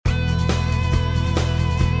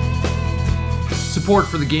Support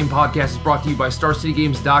for the Game Podcast is brought to you by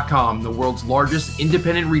StarCityGames.com, the world's largest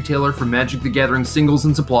independent retailer for Magic the Gathering singles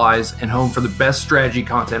and supplies, and home for the best strategy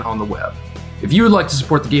content on the web. If you would like to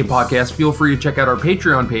support the Game Podcast, feel free to check out our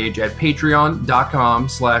Patreon page at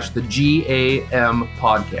patreon.com/the GAM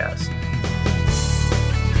Podcast.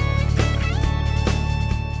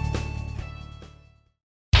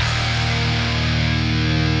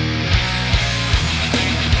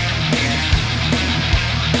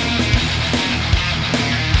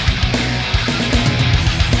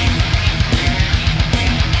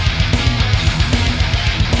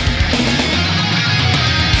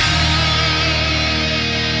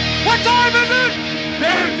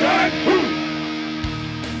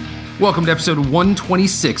 Welcome to episode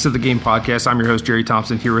 126 of the Game Podcast. I'm your host, Jerry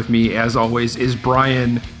Thompson. Here with me, as always, is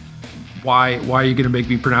Brian. Why are you going to make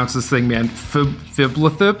me pronounce this thing, man?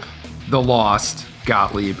 Phiblethip the Lost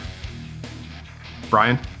Gottlieb.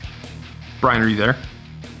 Brian? Brian, are you there?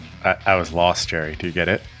 I was lost, Jerry. Do you get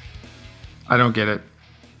it? I don't get it.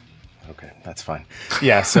 Okay, that's fine.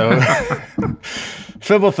 Yeah, so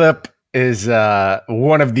Phiblethip is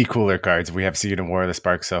one of the cooler cards we have seen in War of the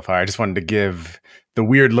Spark so far. I just wanted to give the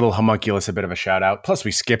weird little homunculus a bit of a shout out. Plus,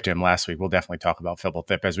 we skipped him last week. We'll definitely talk about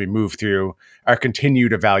Phiblethip as we move through our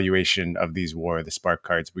continued evaluation of these War of the Spark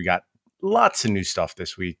cards. We got lots of new stuff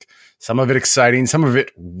this week. Some of it exciting, some of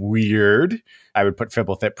it weird. I would put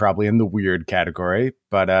Phiblethip probably in the weird category,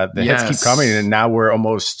 but the hits keep coming. And now we're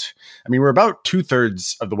about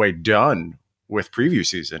 2/3 of the way done with preview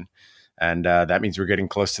season. And that means we're getting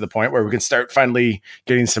close to the point where we can start finally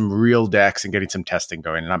getting some real decks and getting some testing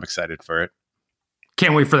going. And I'm excited for it.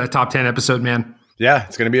 Can't wait for that top 10 episode, man. Yeah,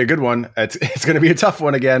 it's going to be a good one. It's going to be a tough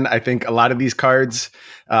one again. I think a lot of these cards,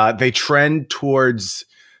 they trend towards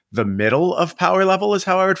the middle of power level is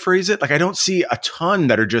how I would phrase it. Like, I don't see a ton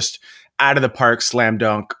that are just out of the park, slam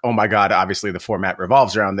dunk. Oh my God, obviously the format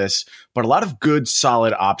revolves around this, but a lot of good,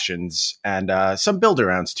 solid options and some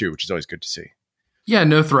build-arounds too, which is always good to see. Yeah,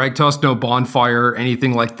 no Thragtusk, no Bonfire,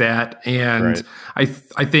 anything like that. And right.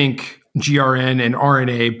 I think GRN and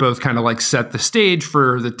RNA both kind of like set the stage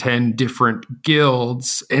for the 10 different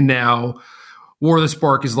guilds. And now War of the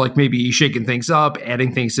Spark is like maybe shaking things up,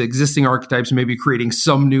 adding things to existing archetypes, maybe creating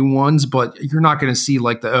some new ones, but you're not going to see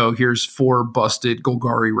like here's 4 busted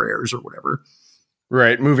Golgari rares or whatever.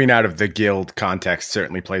 Right. Moving out of the guild context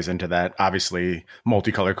certainly plays into that. Obviously,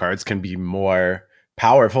 multicolor cards can be more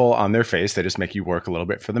powerful on their face. They just make you work a little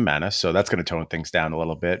bit for the mana. So that's going to tone things down a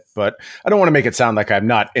little bit. But I don't want to make it sound like I'm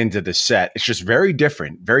not into the set. It's just very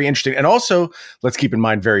different, very interesting. And also, let's keep in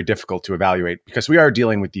mind, very difficult to evaluate because we are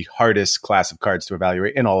dealing with the hardest class of cards to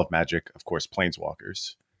evaluate in all of Magic, of course,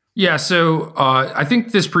 Planeswalkers. Yeah, so I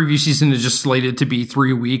think this preview season is just slated to be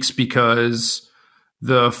 3 weeks because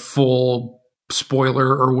the full spoiler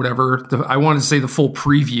or whatever. I wanted to say the full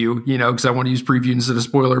preview, because I want to use preview instead of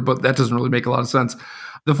spoiler, but that doesn't really make a lot of sense.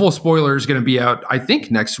 The full spoiler is going to be out, I think,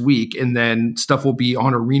 next week, and then stuff will be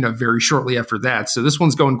on Arena very shortly after that. So this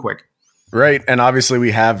one's going quick. Right, and obviously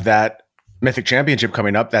we have that Mythic Championship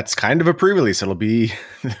coming up. That's kind of a pre-release. It'll be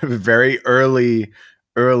very early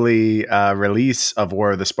release of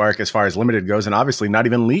War of the Spark as far as limited goes, and obviously not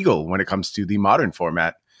even legal when it comes to the modern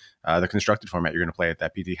format. The constructed format you're going to play at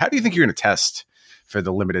that PT. How do you think you're going to test for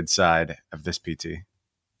the limited side of this PT?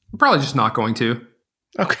 I'm probably just not going to.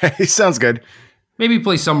 Okay, sounds good. Maybe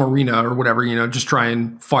play some Arena or whatever, just try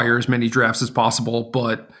and fire as many drafts as possible,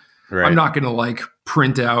 but right. I'm not going to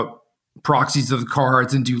print out proxies of the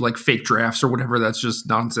cards and do fake drafts or whatever. That's just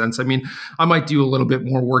nonsense. I mean, I might do a little bit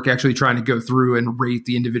more work actually trying to go through and rate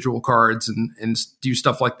the individual cards and do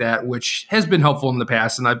stuff like that, which has been helpful in the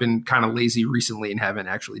past. And I've been kind of lazy recently and haven't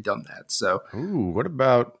actually done that. So, what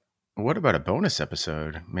about a bonus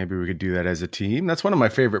episode? Maybe we could do that as a team. That's one of my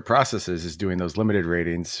favorite processes is doing those limited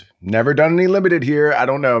ratings. Never done any limited here. I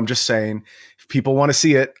don't know. I'm just saying if people want to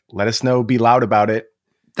see it, let us know, be loud about it.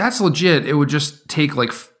 That's legit. It would just take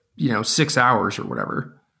 6 hours or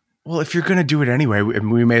whatever. Well, if you're going to do it anyway,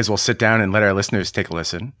 we may as well sit down and let our listeners take a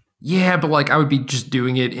listen. Yeah, but I would be just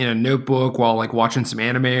doing it in a notebook while watching some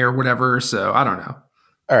anime or whatever. So I don't know.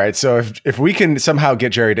 All right. So if we can somehow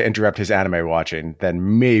get Jerry to interrupt his anime watching,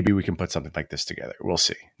 then maybe we can put something like this together. We'll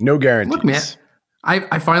see. No guarantees. Look, man,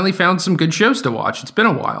 I finally found some good shows to watch. It's been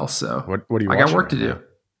a while. So what are you watching? I got work to do.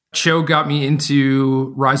 Show got me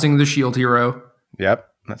into Rising of the Shield Hero. Yep.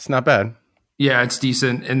 That's not bad. Yeah, it's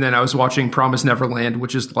decent. And then I was watching Promise Neverland,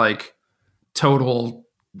 which is total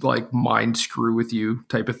mind screw with you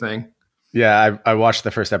type of thing. Yeah, I watched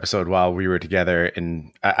the first episode while we were together,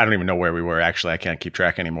 and I don't even know where we were, actually. I can't keep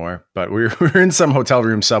track anymore. But we were in some hotel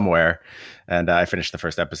room somewhere, and I finished the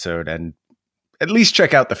first episode. And at least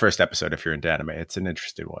check out the first episode if you're into anime. It's an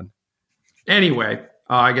interesting one. Anyway,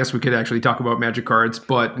 I guess we could actually talk about Magic cards,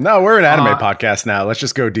 but... No, we're an anime podcast now. Let's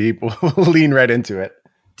just go deep. We'll lean right into it.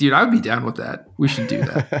 Dude, I would be down with that. We should do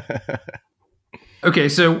that. Okay,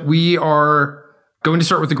 so we are going to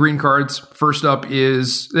start with the green cards. First up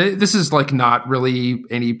is... This is like not really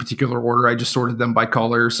any particular order. I just sorted them by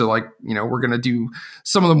color. So like, we're going to do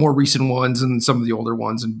some of the more recent ones and some of the older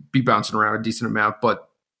ones and be bouncing around a decent amount. But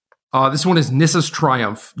this one is Nissa's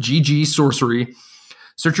Triumph. GG Sorcery.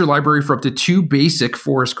 Search your library for up to 2 basic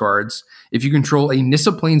forest cards. If you control a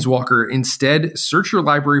Nissa Planeswalker, instead, search your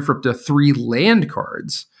library for up to 3 land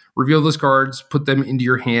cards. Reveal those cards, put them into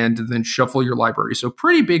your hand, and then shuffle your library. So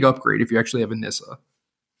pretty big upgrade if you actually have a Nissa.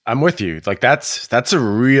 I'm with you. Like that's a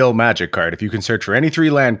real Magic card. If you can search for any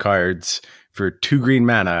 3 land cards for 2 green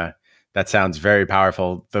mana, that sounds very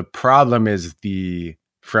powerful. The problem is the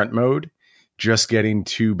front mode. Just getting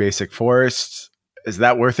 2 basic forests. Is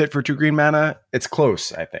that worth it for 2 green mana? It's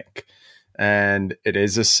close, I think. And it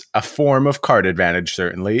is a form of card advantage,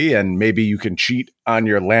 certainly. And maybe you can cheat on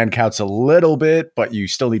your land counts a little bit, but you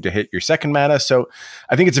still need to hit your second mana. So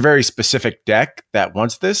I think it's a very specific deck that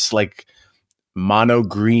wants this. Like mono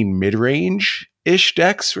green mid-range-ish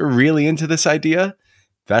decks are really into this idea.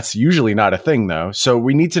 That's usually not a thing, though. So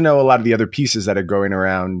we need to know a lot of the other pieces that are going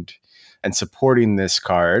around and supporting this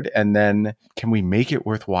card. And then can we make it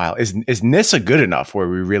worthwhile? Is Nissa good enough where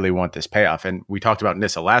we really want this payoff? And we talked about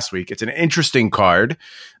Nissa last week. It's an interesting card.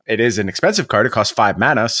 It is an expensive card. It costs 5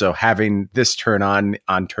 mana. So having this turn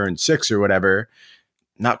on turn 6 or whatever,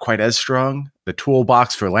 not quite as strong. The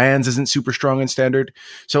toolbox for lands isn't super strong in standard.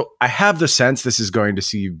 So I have the sense this is going to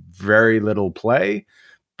see very little play.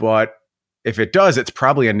 But if it does, it's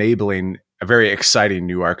probably enabling a very exciting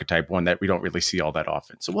new archetype, one that we don't really see all that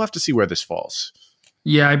often. So we'll have to see where this falls.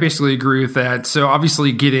 Yeah, I basically agree with that. So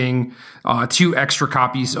obviously getting 2 extra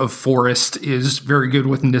copies of Forest is very good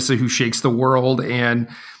with Nissa Who Shakes the World, and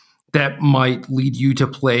that might lead you to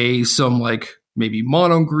play some like maybe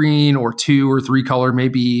mono green or 2 or 3 color,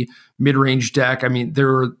 maybe mid-range deck. I mean,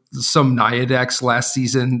 there were some Naya decks last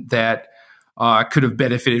season that could have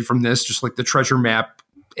benefited from this, just like the treasure map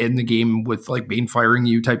in the game with like Bane firing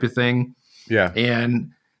you type of thing. Yeah.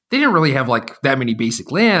 And they didn't really have like that many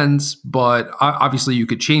basic lands, but obviously you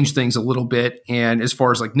could change things a little bit. And as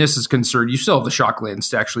far as like Nissa's concerned, you still have the shock lands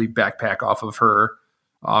to actually backpack off of her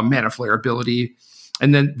Mana Flare ability.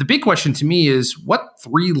 And then the big question to me is, what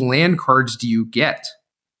 3 land cards do you get?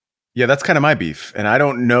 Yeah, that's kind of my beef. And I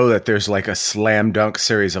don't know that there's like a slam dunk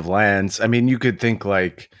series of lands. I mean, you could think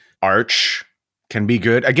like Arch can be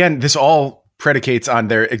good. Again, this all predicates on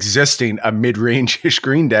their existing a mid-range-ish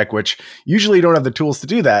green deck, which usually don't have the tools to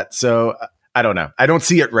do that. So I don't know. I don't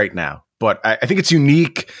see it right now, but I think it's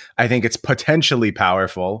unique. I think it's potentially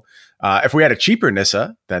powerful. If we had a cheaper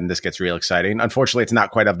Nissa, then this gets real exciting. Unfortunately, it's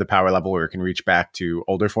not quite of the power level where it can reach back to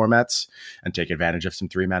older formats and take advantage of some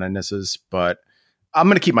 3-mana Nissas, but I'm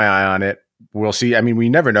going to keep my eye on it. We'll see. I mean, we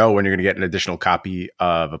never know when you're going to get an additional copy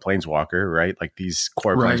of a Planeswalker, right? Like these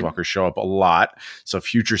core Planeswalkers show up a lot. So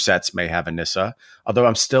future sets may have a Nissa. Although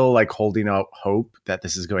I'm still like holding out hope that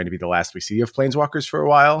this is going to be the last we see of Planeswalkers for a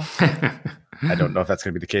while. I don't know if that's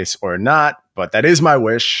going to be the case or not, but that is my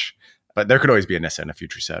wish. But there could always be a Nissa in a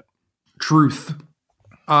future set. Truth.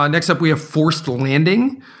 Next up, we have Forced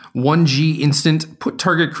Landing. 1G instant. Put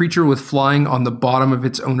target creature with flying on the bottom of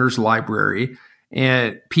its owner's library.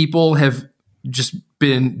 And people have just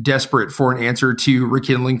been desperate for an answer to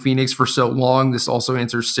Rekindling Phoenix for so long. This also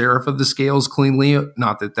answers Seraph of the Scales cleanly.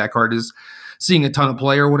 Not that that card is seeing a ton of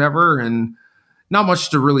play or whatever. And not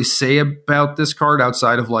much to really say about this card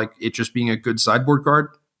outside of like it just being a good sideboard card.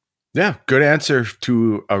 Yeah, good answer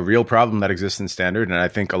to a real problem that exists in Standard. And I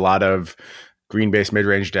think a lot of green-based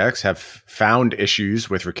mid-range decks have found issues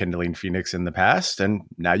with Rekindling Phoenix in the past. And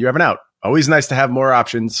now you have an out. Always nice to have more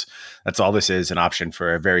options. That's all this is, an option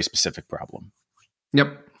for a very specific problem.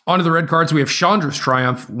 Yep. On to the red cards, we have Chandra's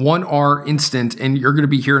Triumph, 1R instant, and you're going to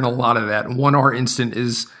be hearing a lot of that. 1R instant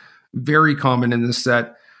is very common in this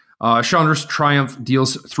set. Chandra's Triumph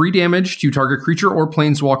deals 3 damage to target creature or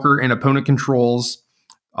planeswalker and opponent controls.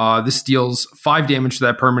 This deals 5 damage to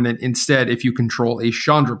that permanent instead if you control a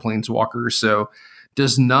Chandra planeswalker. So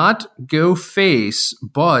does not go face,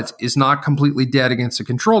 but is not completely dead against a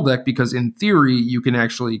control deck because in theory, you can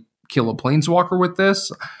actually kill a planeswalker with this.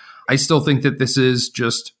 I still think that this is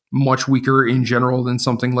just much weaker in general than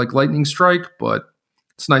something like Lightning Strike, but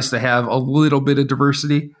it's nice to have a little bit of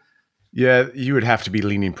diversity. Yeah, you would have to be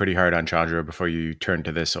leaning pretty hard on Chandra before you turn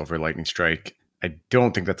to this over Lightning Strike. I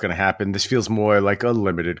don't think that's going to happen. This feels more like a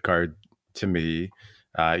limited card to me.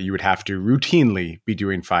 You would have to routinely be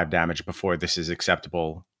doing 5 damage before this is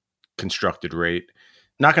acceptable constructed rate.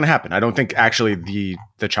 Not going to happen. I don't think actually the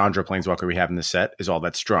Chandra Planeswalker we have in the set is all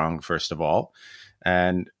that strong, first of all.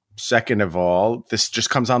 And second of all, this just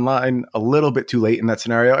comes online a little bit too late in that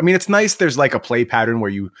scenario. I mean, it's nice there's like a play pattern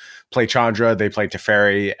where you play Chandra, they play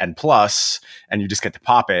Teferi and plus, and you just get to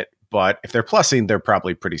pop it. But if they're plussing, they're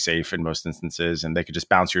probably pretty safe in most instances, and they could just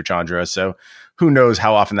bounce your Chandra. So who knows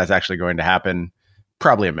how often that's actually going to happen.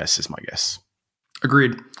 Probably a miss is my guess.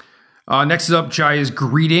 Agreed. Next is up, Jaya's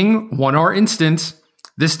Greeting, 1R instant.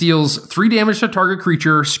 This deals 3 damage to target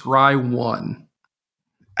creature, scry 1.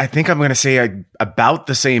 I think I'm going to say about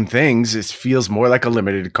the same things. It feels more like a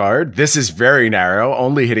limited card. This is very narrow,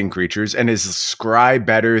 only hitting creatures, and is scry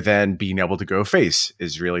better than being able to go face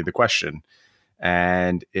is really the question.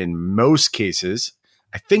 And in most cases,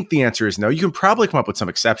 I think the answer is no. You can probably come up with some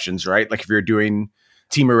exceptions, right? Like if you're doing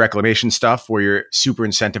Temur Reclamation stuff where you're super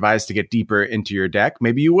incentivized to get deeper into your deck,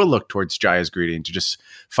 maybe you will look towards Jaya's Greeting to just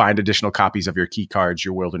find additional copies of your key cards,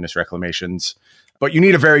 your Wilderness Reclamations. But you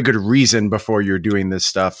need a very good reason before you're doing this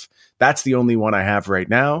stuff. That's the only one I have right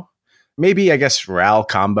now. Maybe, I guess, Ral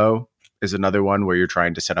Combo is another one where you're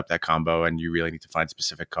trying to set up that combo and you really need to find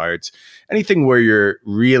specific cards. Anything where you're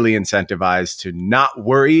really incentivized to not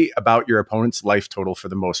worry about your opponent's life total for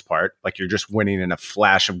the most part, like you're just winning in a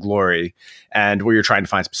flash of glory, and where you're trying to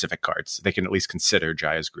find specific cards, they can at least consider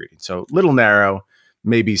Jaya's Greeting. So little narrow,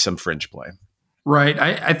 maybe some fringe play. Right.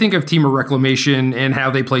 I think of Temur Reclamation and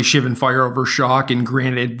how they play Shivan Fire over Shock, and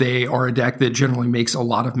granted, they are a deck that generally makes a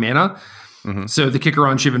lot of mana. Mm-hmm. So the kicker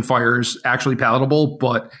on Shivan Fire is actually palatable,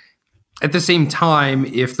 but at the same time,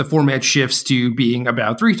 if the format shifts to being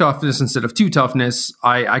about 3 toughness instead of 2 toughness,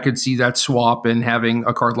 I could see that swap, and having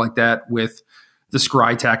a card like that with the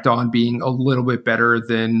scry tacked on being a little bit better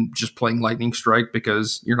than just playing Lightning Strike,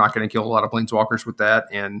 because you're not going to kill a lot of Planeswalkers with that,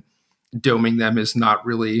 and doming them is not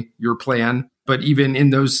really your plan. But even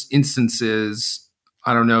in those instances,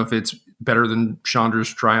 I don't know if it's better than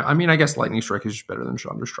Chandra's Triumph. I mean, I guess Lightning Strike is just better than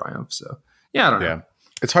Chandra's Triumph. So, yeah, I don't know.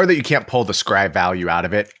 It's hard that you can't pull the scry value out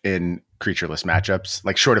of it in creatureless matchups,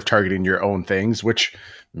 like short of targeting your own things, which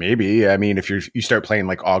maybe, I mean, if you start playing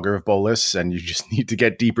like Augur of Bolas and you just need to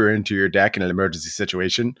get deeper into your deck in an emergency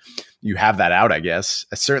situation, you have that out, I guess.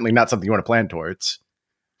 It's certainly not something you want to plan towards.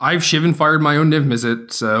 I've Shivan Fired my own Niv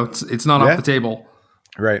Mizzet, so it's not off the table.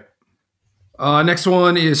 Right. Next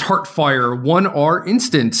one is Heartfire, 1R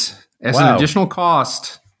instant. As an additional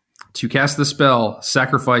cost to cast the spell,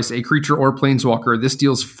 sacrifice a creature or planeswalker. This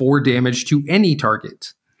deals 4 damage to any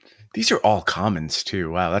target. These are all commons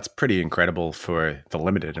too. Wow, that's pretty incredible for the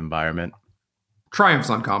limited environment. Triumph's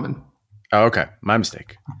uncommon. Oh, okay. My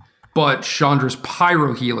mistake. But Chandra's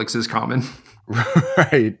Pyrohelix is common.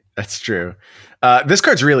 Right. That's true. This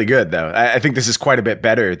card's really good, though. I think this is quite a bit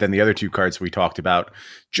better than the other 2 cards we talked about.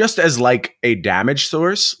 Just as like a damage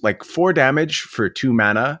source, like 4 damage for 2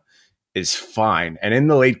 mana is fine. And in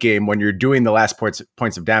the late game, when you're doing the last points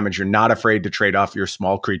of damage, you're not afraid to trade off your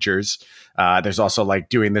small creatures. There's also like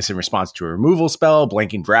doing this in response to a removal spell,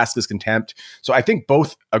 blanking Vraska's Contempt. So I think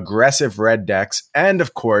both aggressive red decks, and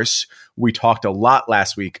of course, we talked a lot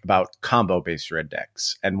last week about combo-based red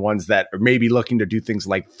decks and ones that are maybe looking to do things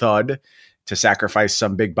like Thud to sacrifice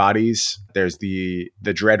some big bodies. There's the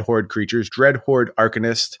Dread Horde creatures, Dread Horde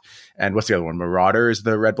Arcanist, and what's the other one? Marauder is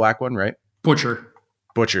the red-black one, right?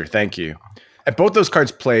 Butcher, thank you. And both those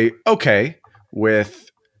cards play okay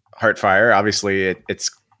with Heartfire. Obviously,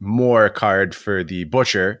 it's more a card for the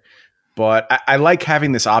Butcher, but I like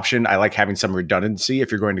having this option. I like having some redundancy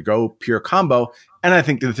if you're going to go pure combo, and I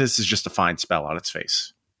think that this is just a fine spell on its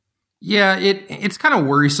face. Yeah, it's kind of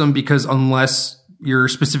worrisome because unless you're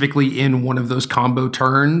specifically in one of those combo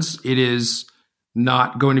turns, it is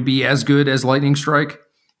not going to be as good as Lightning Strike.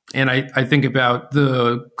 And I think about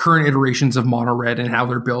the current iterations of Mono Red and how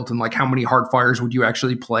they're built, and like how many Heartfires would you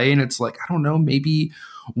actually play? And it's like, I don't know, maybe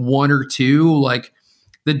 1 or 2. Like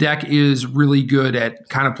the deck is really good at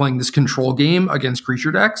kind of playing this control game against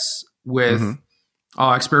creature decks with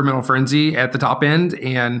Experimental Frenzy at the top end.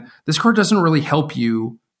 And this card doesn't really help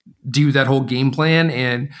you do that whole game plan.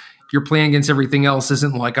 And your plan against everything else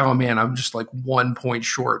isn't like, oh man, I'm just like 1 point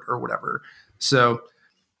short or whatever. So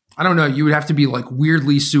I don't know. You would have to be like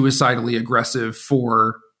weirdly suicidally aggressive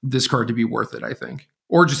for this card to be worth it, I think.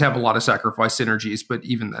 Or just have a lot of sacrifice synergies. But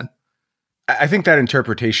even then, I think that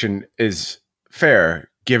interpretation is fair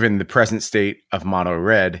given the present state of Mono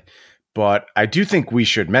Red. But I do think we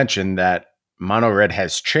should mention that Mono Red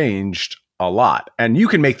has changed a lot. And you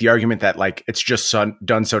can make the argument that like it's just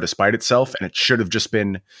done so to spite itself, and it should have just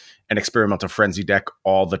been an Experimental Frenzy deck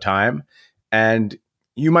all the time. And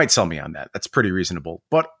You might sell me on that. That's pretty reasonable.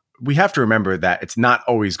 But we have to remember that it's not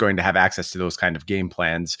always going to have access to those kind of game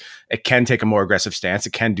plans. It can take a more aggressive stance.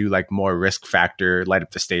 It can do like more risk factor, light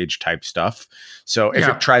up the stage type stuff. So if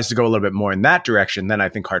it tries to go a little bit more in that direction, then I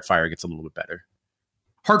think Heartfire gets a little bit better.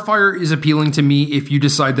 Heartfire is appealing to me if you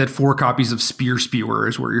decide that 4 copies of Spear Spewer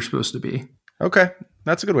is where you're supposed to be. Okay.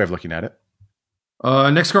 That's a good way of looking at it.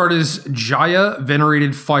 Next card is Jaya,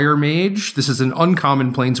 Venerated Fire Mage. This is an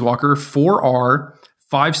uncommon Planeswalker, 4R,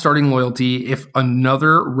 5 starting loyalty. If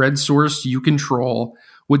another red source you control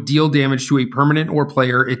would deal damage to a permanent or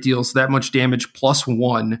player, it deals that much damage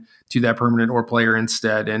 +1 to that permanent or player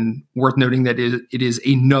instead. And worth noting that it is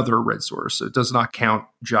another red source, so it does not count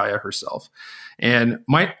Jaya herself. And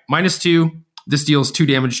 -2, this deals 2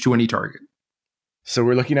 damage to any target. So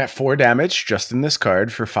we're looking at 4 damage just in this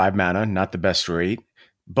card for 5 mana, not the best rate,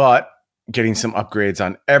 but getting some upgrades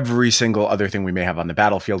on every single other thing we may have on the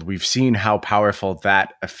battlefield. We've seen how powerful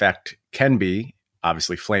that effect can be.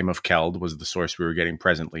 Obviously, Flame of Keld was the source we were getting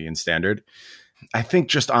presently in Standard. I think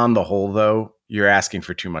just on the whole, though, you're asking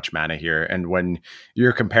for too much mana here. And when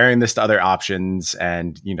you're comparing this to other options,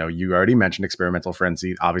 and you already mentioned Experimental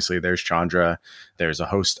Frenzy, obviously there's Chandra, there's a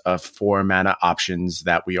host of 4 mana options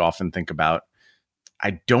that we often think about.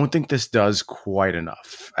 I don't think this does quite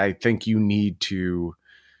enough. I think you need to...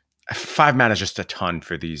 5 mana is just a ton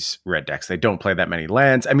for these red decks. They don't play that many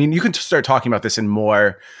lands. I mean, you can start talking about this in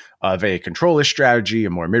more of a control-ish strategy, a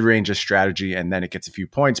more mid-range strategy, and then it gets a few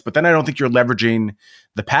points. But then I don't think you're leveraging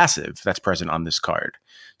the passive that's present on this card.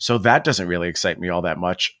 So that doesn't really excite me all that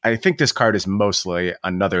much. I think this card is mostly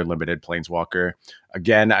another limited Planeswalker.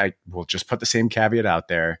 Again, I will just put the same caveat out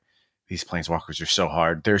there. These Planeswalkers are so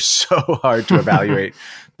hard. They're so hard to evaluate.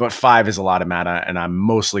 But 5 is a lot of mana, and I'm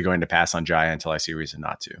mostly going to pass on Jaya until I see a reason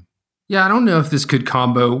not to. Yeah, I don't know if this could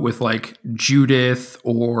combo with like Judith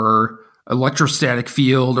or Electrostatic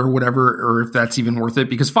Field or whatever, or if that's even worth it,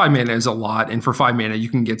 because 5 mana is a lot. And for 5 mana, you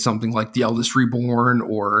can get something like the Eldest Reborn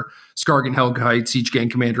or Skargan Hellkite, Siege Gang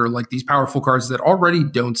Commander, like these powerful cards that already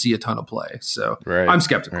don't see a ton of play. So I'm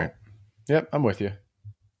skeptical. Right. Yep, I'm with you.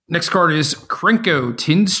 Next card is Krenko,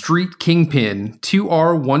 Tin Street Kingpin,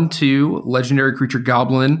 2R/1/2, legendary creature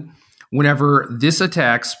goblin. Whenever this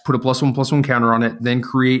attacks, put a +1/+1 counter on it, then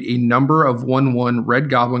create a number of 1/1 red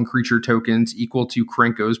goblin creature tokens equal to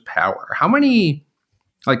Krenko's power. How many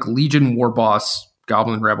like Legion War Boss,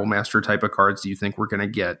 Goblin Rabble Master type of cards do you think we're going to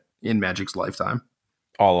get in Magic's lifetime?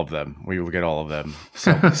 All of them. We will get all of them.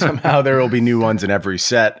 So somehow there will be new ones in every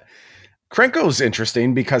set. Krenko's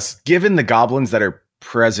interesting because given the goblins that are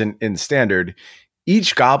present in Standard,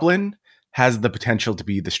 each goblin has the potential to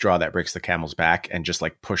be the straw that breaks the camel's back and just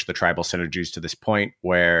like push the tribal synergies to this point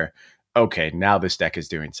where, okay, now this deck is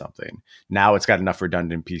doing something. Now it's got enough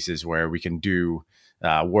redundant pieces where we can do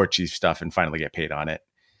War Chief stuff and finally get paid on it.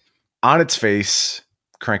 On its face,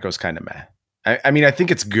 Krenko's kind of meh. I mean, I think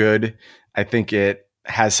it's good. I think it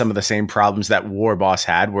has some of the same problems that War Boss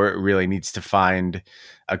had, where it really needs to find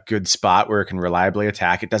a good spot where it can reliably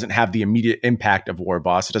attack. It doesn't have the immediate impact of War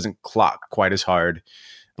Boss. It doesn't clock quite as hard,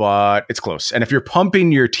 but it's close. And if you're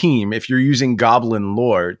pumping your team, if you're using Goblin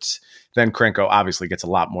Lords, then Krenko obviously gets a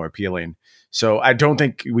lot more appealing. So I don't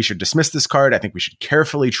think we should dismiss this card. I think we should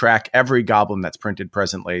carefully track every goblin that's printed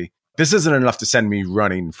presently. This isn't enough to send me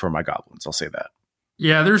running for my goblins. I'll say that.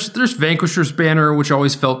 Yeah, there's Vanquisher's Banner, which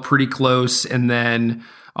always felt pretty close, and then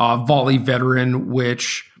Volley Veteran,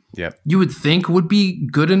 which you would think would be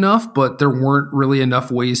good enough, but there weren't really enough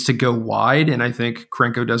ways to go wide, and I think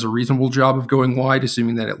Krenko does a reasonable job of going wide,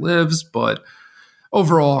 assuming that it lives, but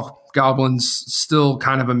overall, Goblins still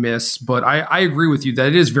kind of a miss, but I agree with you that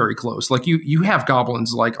it is very close. Like you have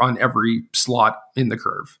Goblins like on every slot in the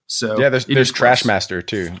curve. So yeah, there's Trash Master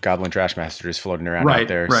too. Goblin Trash Master is floating around out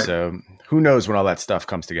there. Right. So who knows when all that stuff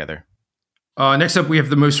comes together. Next up, we have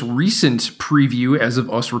the most recent preview as of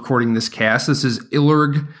us recording this cast. This is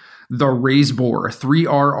Ilurg the Razeboar,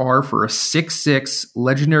 3/R for a 6/6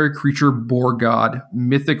 legendary creature boar god,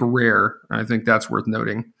 mythic rare. I think that's worth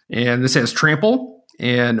noting. And this has trample.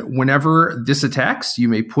 And whenever this attacks, you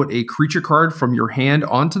may put a creature card from your hand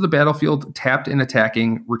onto the battlefield, tapped and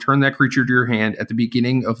attacking. Return that creature to your hand at the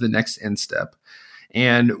beginning of the next end step.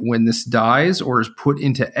 And when this dies or is put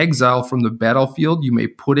into exile from the battlefield, you may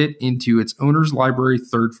put it into its owner's library,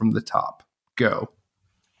 third from the top. Go.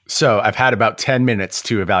 So I've had about 10 minutes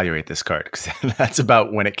to evaluate this card because that's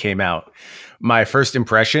about when it came out. My first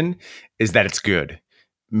impression is that it's good,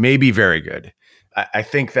 maybe very good. I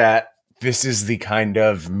think that this is the kind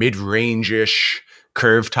of mid-range-ish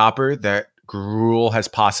curve topper that Gruul has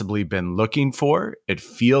possibly been looking for. It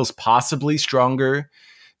feels possibly stronger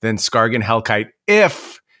than Skargan Hellkite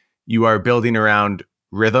if you are building around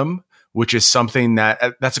Rhythm, which is something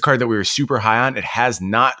that's a card that we were super high on. It has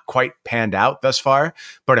not quite panned out thus far,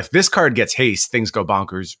 but if this card gets haste, things go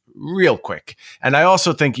bonkers real quick. And I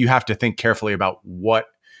also think you have to think carefully about what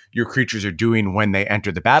your creatures are doing when they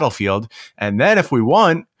enter the battlefield. And then if we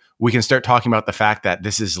want, we can start talking about the fact that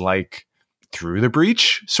this is like through the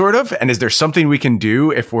breach, sort of. And is there something we can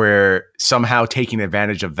do if we're somehow taking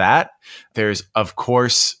advantage of that? There's, of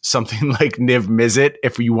course, something like Niv Mizzet.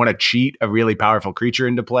 If you want to cheat a really powerful creature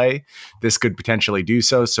into play, this could potentially do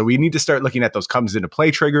so. So we need to start looking at those comes into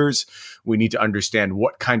play triggers. We need to understand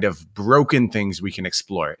what kind of broken things we can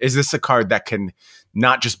explore. Is this a card that can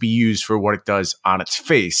not just be used for what it does on its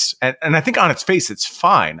face? And I think on its face, it's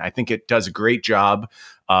fine. I think it does a great job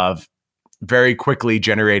of very quickly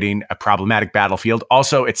generating a problematic battlefield.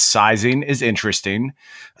 Also, its sizing is interesting.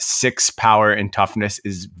 6 power and toughness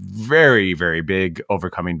is very, very big,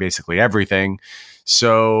 overcoming basically everything.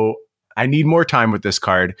 So I need more time with this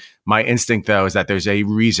card. My instinct, though, is that there's a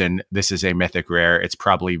reason this is a mythic rare. It's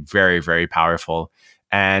probably very, very powerful.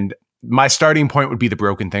 And my starting point would be the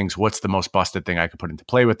broken things. What's the most busted thing I could put into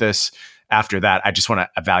play with this? After that, I just want to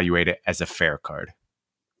evaluate it as a fair card.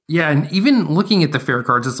 Yeah, and even looking at the fair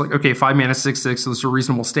cards, it's like, okay, 5 mana, 6/6, so those are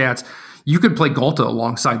reasonable stats. You could play Ghalta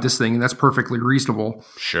alongside this thing, and that's perfectly reasonable.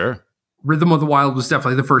 Sure. Rhythm of the Wild was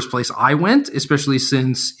definitely the first place I went, especially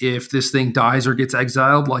since if this thing dies or gets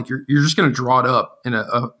exiled, like you're just going to draw it up in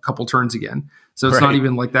a couple turns again. So it's not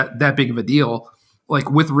even like that big of a deal.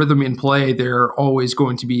 Like with Rhythm in play, they're always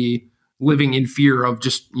going to be living in fear of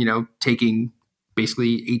just, taking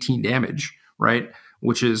basically 18 damage, right?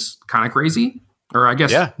 Which is kind of crazy. Or I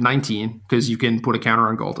guess 19, because you can put a counter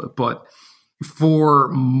on Ghalta. But for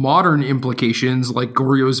modern implications, like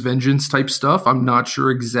Goryo's Vengeance type stuff, I'm not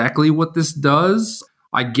sure exactly what this does.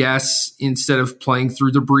 I guess instead of playing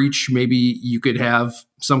through the breach, maybe you could have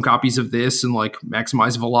some copies of this and like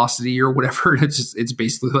maximize velocity or whatever. It's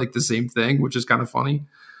basically like the same thing, which is kind of funny.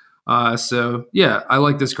 So yeah, I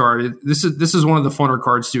like this card. This is one of the funner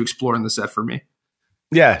cards to explore in the set for me.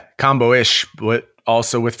 Yeah, combo-ish, but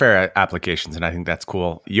also with fair applications, and I think that's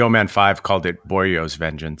cool. Yeoman5 called it Goryo's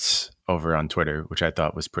Vengeance over on Twitter, which I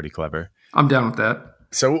thought was pretty clever. I'm down with that.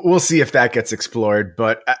 So we'll see if that gets explored,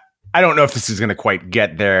 but I don't know if this is going to quite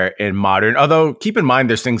get there in Modern. Although, keep in mind,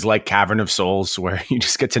 there's things like Cavern of Souls where you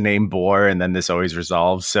just get to name Boar, and then this always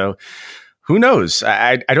resolves. So who knows?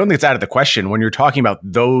 I don't think it's out of the question when you're talking about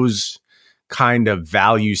those kind of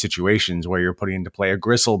value situations where you're putting into play a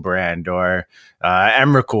Griselbrand or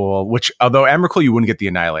Emrakul, which although Emrakul you wouldn't get the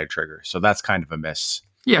Annihilate trigger, so that's kind of a miss.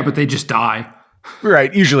 Yeah, but they just die.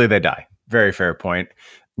 Right, usually they die. Very fair point.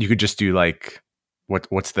 You could just do like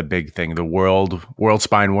what's the big thing? The world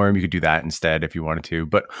spine worm. You could do that instead if you wanted to,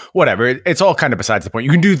 but whatever. It's all kind of besides the point.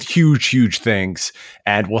 You can do huge things,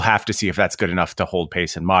 and we'll have to see if that's good enough to hold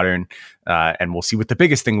pace in Modern, and we'll see what the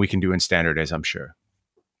biggest thing we can do in Standard is, I'm sure.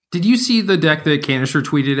 Did you see the deck that Canister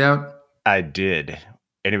tweeted out? I did,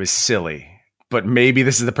 and it was silly, but maybe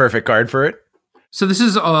this is the perfect card for it. So this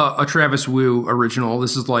is a Travis Wu original.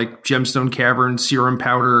 This is like Gemstone Cavern, Serum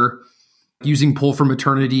Powder, using Pull from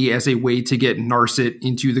Eternity as a way to get Narset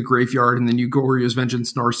into the graveyard, and then you Goryo's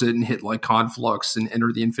Vengeance Narset and hit like Conflux and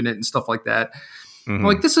Enter the Infinite and stuff like that. Mm-hmm.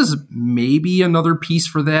 Like this is maybe another piece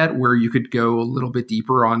for that, where you could go a little bit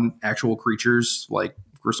deeper on actual creatures like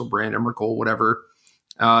Griselbrand, Emrakul, whatever.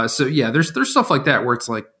 So yeah, there's stuff like that where it's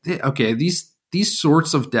like, okay, these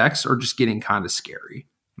sorts of decks are just getting kind of scary.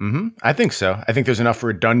 Mm-hmm. I think so. I think there's enough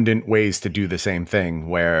redundant ways to do the same thing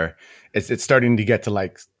where it's starting to get to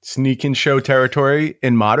like sneak and show territory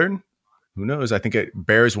in Modern. Who knows? I think it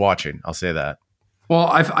bears watching. I'll say that. Well,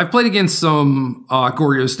 I've played against some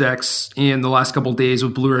Goryo's decks in the last couple of days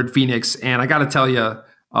with Blue Red Phoenix, and I got to tell you,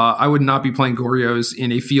 I would not be playing Goryo's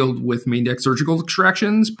in a field with main deck surgical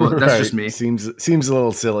extractions, but that's just me. Seems a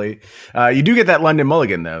little silly. You do get that London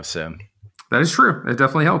Mulligan, though, so. That is true. It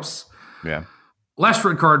definitely helps. Yeah. Last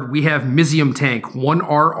red card, we have Mizium Tank,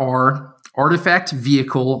 1/RR, Artifact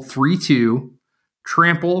Vehicle, 3/2,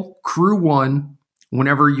 Trample, Crew 1.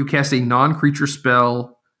 Whenever you cast a non-creature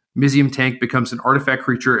spell, Mizium Tank becomes an artifact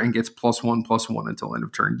creature and gets +1/+1 until end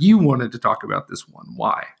of turn. You wanted to talk about this one.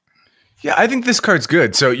 Why? Yeah, I think this card's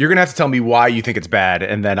good. So you're going to have to tell me why you think it's bad,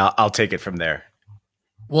 and then I'll take it from there.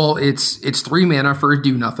 Well, it's 3 mana for a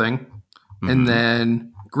do nothing. Mm-hmm. And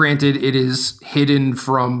then, granted, it is hidden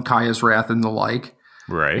from Kaya's Wrath and the like.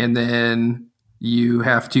 Right. And then you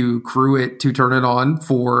have to crew it to turn it on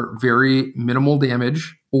for very minimal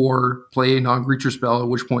damage or play a non-creature spell, at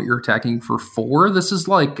which point you're attacking for 4. This is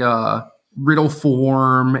like Riddle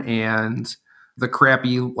Form and the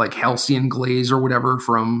crappy like Halcyon Glaze or whatever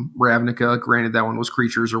from Ravnica. Granted, that one was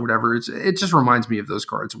creatures or whatever. It just reminds me of those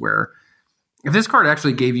cards where if this card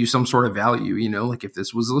actually gave you some sort of value, like if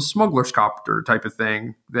this was a Smuggler's Copter type of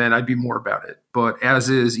thing, then I'd be more about it. But as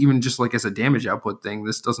is, even just like as a damage output thing,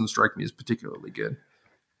 this doesn't strike me as particularly good.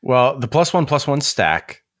 Well, the +1/+1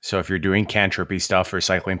 stack. So if you're doing cantripy stuff or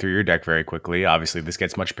cycling through your deck very quickly, obviously this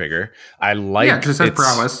gets much bigger. It just has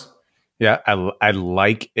prowess. Yeah, I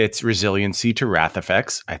like its resiliency to wrath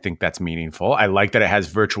effects. I think that's meaningful. I like that it has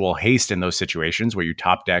virtual haste in those situations where you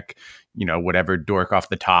top deck, whatever dork off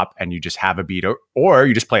the top and you just have a beat or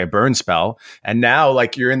you just play a burn spell. And now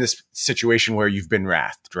like you're in this situation where you've been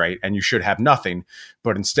wrathed, right? And you should have nothing,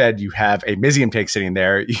 but instead you have a Mizzium Tank sitting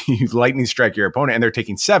there. You lightning strike your opponent and they're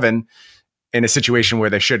taking 7 in a situation where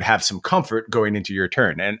they should have some comfort going into your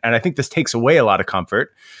turn. And I think this takes away a lot of comfort.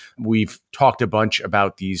 We've talked a bunch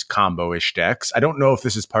about these combo-ish decks. I don't know if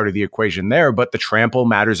this is part of the equation there, but the trample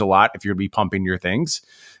matters a lot if you're going to be pumping your things.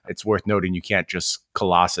 It's worth noting you can't just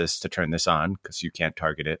Colossus to turn this on because you can't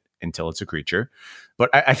target it until it's a creature. But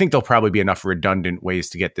I think there'll probably be enough redundant ways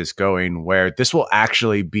to get this going where this will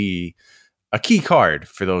actually be a key card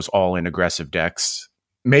for those all-in aggressive decks.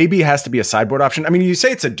 Maybe it has to be a sideboard option. I mean, you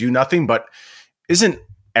say it's a do-nothing, but isn't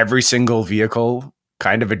every single vehicle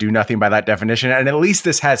kind of a do-nothing by that definition? And at least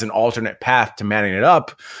this has an alternate path to manning it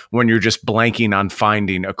up when you're just blanking on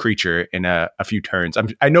finding a creature in a few turns.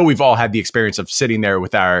 I know we've all had the experience of sitting there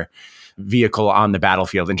with our vehicle on the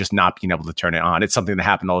battlefield and just not being able to turn it on. It's something that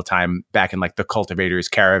happened all the time back in like the Cultivator's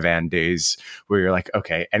Caravan days where you're like,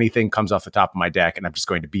 okay, anything comes off the top of my deck and I'm just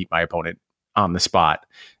going to beat my opponent on the spot.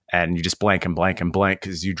 And you just blank and blank and blank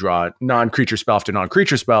because you draw non-creature spell after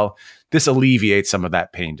non-creature spell. This alleviates some of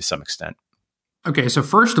that pain to some extent. Okay, so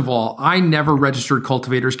first of all, I never registered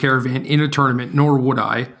Cultivator's Caravan in a tournament, nor would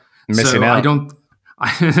I. Missing out.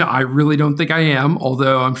 I really don't think I am,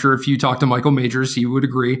 although I'm sure if you talk to Michael Majors, he would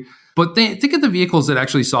agree. But think of the vehicles that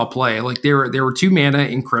actually saw play. Like they were 2 mana,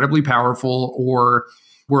 incredibly powerful, or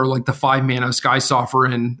were like the 5 mana Sky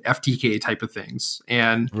Sovereign FTK type of things.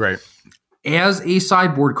 And right. As a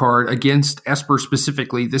sideboard card against Esper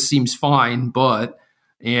specifically, this seems fine, but,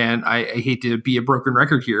 and I hate to be a broken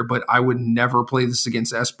record here, but I would never play this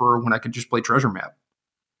against Esper when I could just play Treasure Map.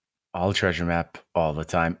 All Treasure Map all the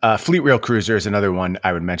time. Fleet Rail Cruiser is another one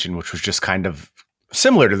I would mention, which was just kind of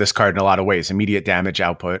similar to this card in a lot of ways. Immediate damage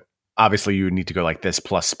output. Obviously, you would need to go like this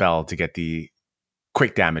plus spell to get the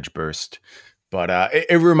quick damage burst. But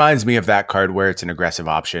it reminds me of that card where it's an aggressive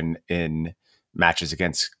option in matches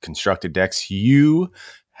against constructed decks. You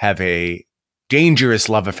have a dangerous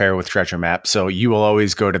love affair with Treasure Map, so you will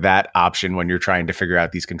always go to that option when you're trying to figure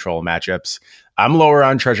out these control matchups. I'm lower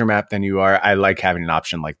on Treasure Map than you are. I like having an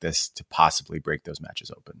option like this to possibly break those matches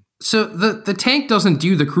open. So the tank doesn't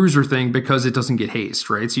do the cruiser thing because it doesn't get haste,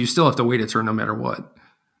 right? So you still have to wait a turn no matter what.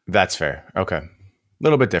 That's fair. Okay. A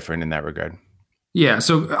little bit different in that regard. Yeah,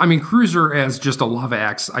 so I mean, Cruiser as just a Lava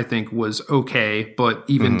Axe, I think was okay, but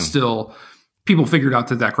even still, people figured out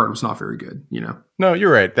that card was not very good, No,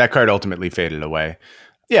 you're right. That card ultimately faded away.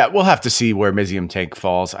 Yeah, we'll have to see where Mizzium Tank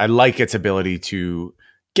falls. I like its ability to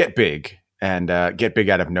get big and get big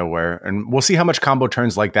out of nowhere. And we'll see how much combo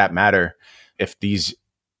turns like that matter if these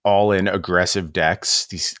all-in aggressive decks,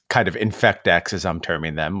 these kind of infect decks as I'm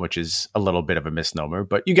terming them, which is a little bit of a misnomer,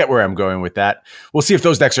 but you get where I'm going with that. We'll see if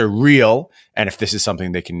those decks are real and if this is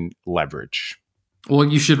something they can leverage. Well,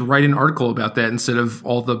 you should write an article about that instead of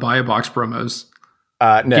all the Buy a Box promos.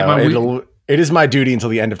 No, it is my duty until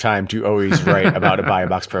the end of time to always write about a Buy a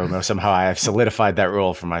Box promo. Somehow I have solidified that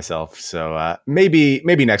role for myself. So maybe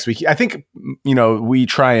next week. I think, we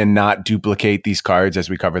try and not duplicate these cards as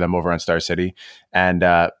we cover them over on Star City. And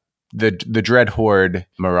the Dread Horde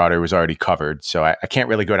Marauder was already covered. So I can't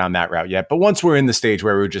really go down that route yet. But once we're in the stage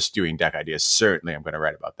where we're just doing deck ideas, certainly I'm going to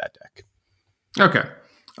write about that deck. Okay.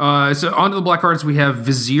 So onto the black cards, we have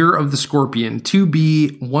Vizier of the Scorpion,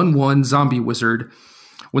 2B, 1/1 zombie wizard.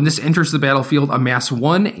 When this enters the battlefield, amass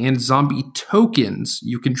 1 and zombie tokens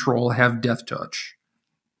you control have death touch.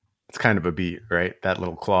 It's kind of a beat, right? That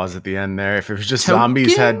little clause at the end there. If it was just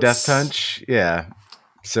zombies had death touch, yeah.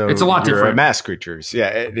 So it's a lot different. Mass creatures. Yeah,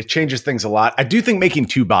 it changes things a lot. I do think making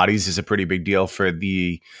 2 bodies is a pretty big deal for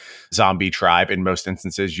the zombie tribe in most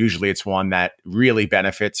instances. Usually it's one that really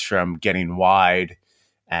benefits from getting wide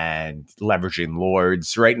and leveraging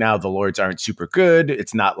lords. Right now, the lords aren't super good.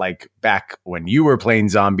 It's not like back when you were playing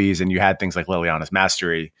zombies and you had things like Liliana's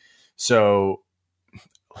Mastery. So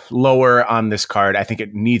lower on this card. I think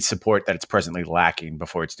it needs support that it's presently lacking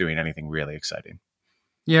before it's doing anything really exciting.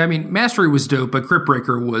 Yeah, I mean, Mastery was dope, but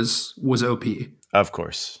Cryptbreaker was OP. Of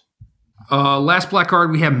course. Last black card,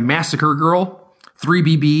 we have Massacre Girl.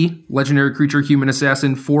 3BB, legendary creature, human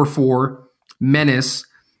assassin, 4/4, menace.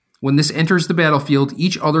 When this enters the battlefield,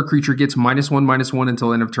 each other creature gets -1/-1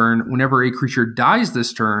 until end of turn. Whenever a creature dies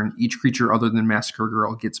this turn, each creature other than Massacre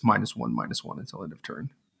Girl gets -1/-1 until end of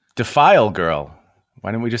turn. Defile Girl.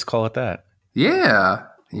 Why don't we just call it that? Yeah.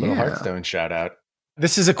 Little Hearthstone shout out.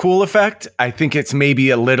 This is a cool effect. I think it's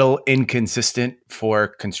maybe a little inconsistent for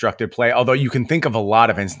constructed play, although you can think of a lot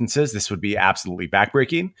of instances this would be absolutely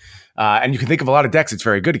backbreaking. And you can think of a lot of decks it's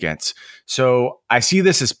very good against. So I see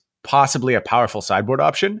this as possibly a powerful sideboard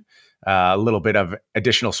option, a little bit of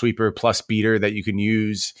additional sweeper plus beater that you can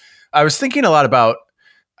use. I was thinking a lot about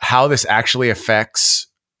how this actually affects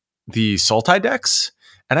the Sultai decks.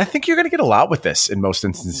 And I think you're going to get a lot with this in most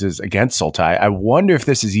instances against Sultai. I wonder if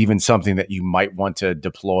this is even something that you might want to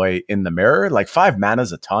deploy in the mirror. Like 5 mana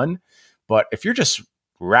is a ton, but if you're just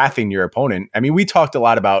wrathing your opponent, I mean, we talked a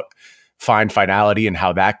lot about Find Finality and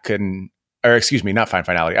how that can, or excuse me, not Find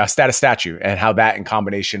Finality, Status Statue, and how that in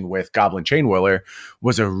combination with Goblin Chain Whirler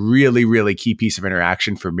was a really, really key piece of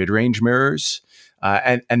interaction for mid-range mirrors.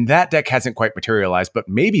 And that deck hasn't quite materialized, but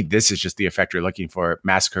maybe this is just the effect you're looking for.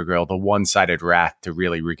 Massacre Girl, the one-sided wrath to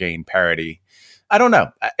really regain parity. I don't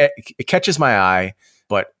know. It catches my eye,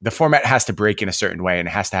 but the format has to break in a certain way, and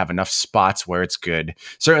it has to have enough spots where it's good.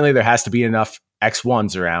 Certainly, there has to be enough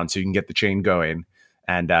X1s around so you can get the chain going.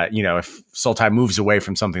 And, if Sultai moves away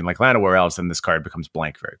from something like Llanowar Elves, then this card becomes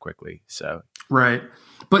blank very quickly. So right.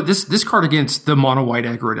 But this card against the mono-white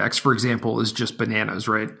aggro decks, for example, is just bananas,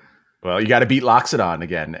 right? Well, you got to beat Loxodon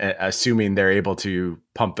again, assuming they're able to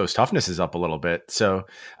pump those toughnesses up a little bit. So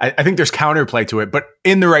I think there's counterplay to it, but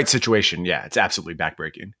in the right situation, yeah, it's absolutely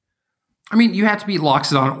backbreaking. I mean, you have to beat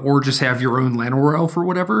Loxodon or just have your own Llanowar Elf or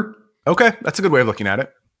whatever. Okay, that's a good way of looking at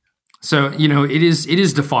it. So, it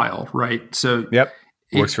is Defile, right? So yep,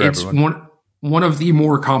 works for everyone. It's one of the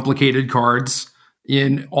more complicated cards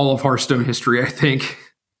in all of Hearthstone history, I think.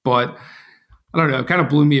 But I don't know, it kind of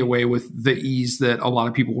blew me away with the ease that a lot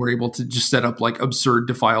of people were able to just set up like absurd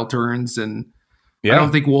Defile turns. And I don't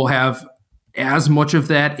think we'll have as much of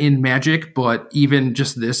that in Magic, but even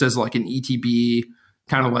just this as like an ETB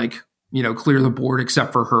kind of like, clear the board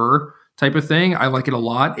except for her type of thing, I like it a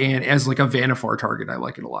lot. And as like a Vannifar target, I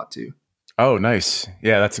like it a lot too. Oh, nice.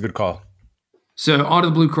 Yeah, that's a good call. So on to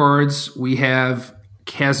the blue cards, we have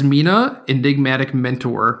Kasmina, Enigmatic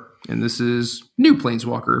Mentor. And this is new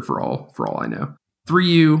Planeswalker for all I know.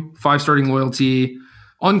 3U, 5 starting loyalty,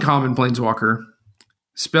 uncommon Planeswalker.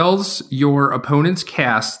 Spells your opponent's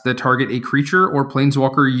cast that target a creature or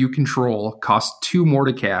Planeswalker you control cost 2 more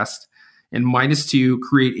to cast, and -2,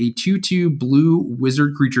 create a 2/2 blue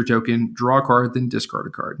wizard creature token, draw a card, then discard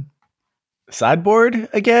a card. Sideboard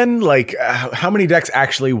again? Like, how many decks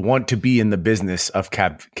actually want to be in the business of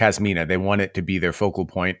Kasmina? They want it to be their focal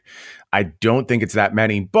point. I don't think it's that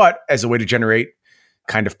many, but as a way to generate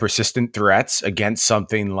kind of persistent threats against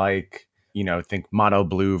something like, think mono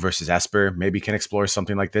blue versus Esper, maybe can explore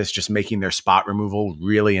something like this, just making their spot removal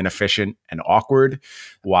really inefficient and awkward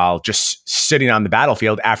while just sitting on the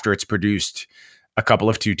battlefield after it's produced a couple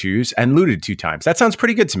of 2/2s and looted 2 times. That sounds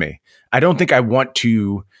pretty good to me. I don't think I want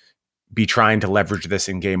to be trying to leverage this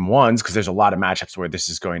in game ones because there's a lot of matchups where this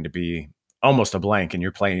is going to be almost a blank and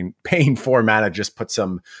you're paying 4 mana, just put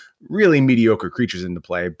some really mediocre creatures into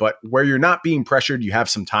play. But where you're not being pressured, you have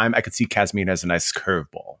some time. I could see Kasmina as a nice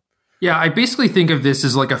curveball. Yeah, I basically think of this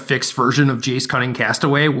as like a fixed version of Jace Cunning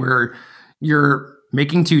Castaway where you're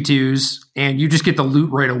making 2/2s and you just get the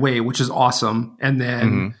loot right away, which is awesome. And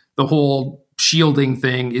then the whole shielding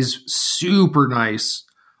thing is super nice.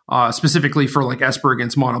 Specifically for like Esper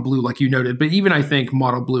against mono blue, like you noted, but even I think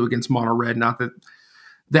mono blue against mono red, not that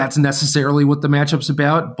that's necessarily what the matchup's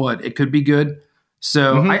about, but it could be good.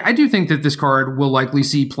 So I do think that this card will likely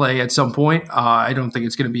see play at some point. I don't think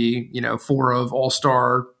it's going to be, 4 of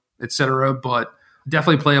All-Star, etc., but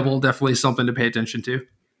definitely playable, definitely something to pay attention to.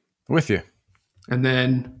 With you. And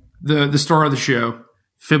then the star of the show,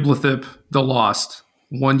 Fibblethip the Lost,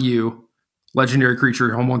 1U, legendary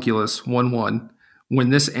creature, homunculus, 1/1. When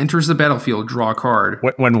this enters the battlefield, draw a card.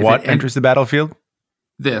 When what enters the battlefield?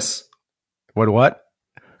 This. What?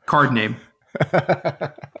 Card name.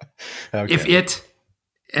 Okay. If it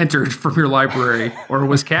entered from your library or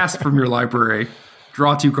was cast from your library,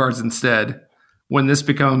 draw 2 cards instead. When this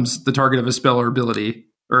becomes the target of a spell or ability,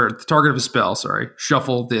 or the target of a spell,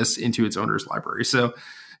 shuffle this into its owner's library. So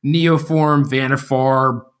Neoform,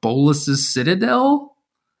 Vannifar, Bolas's Citadel.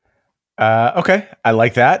 Okay, I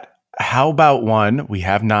like that. How about one we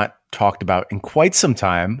have not talked about in quite some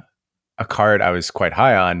time, a card I was quite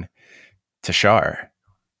high on, Tashar.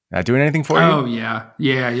 Not doing anything for you? Oh,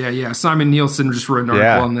 yeah. Simon Nielsen just wrote an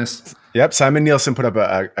article on this. Yep. Simon Nielsen put up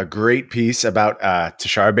a great piece about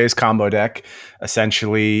Teshar-based combo deck,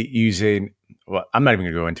 essentially using... Well, I'm not even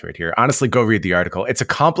going to go into it here. Honestly, go read the article. It's a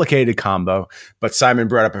complicated combo, but Simon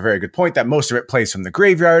brought up a very good point that most of it plays from the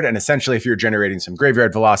graveyard. And essentially, if you're generating some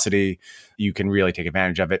graveyard velocity, you can really take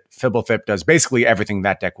advantage of it. Fibblethip does basically everything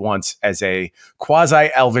that deck wants as a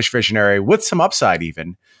quasi-elvish visionary with some upside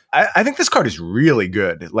even. I think this card is really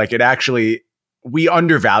good. Like, it actually... We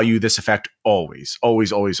undervalue this effect always.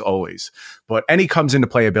 But any comes into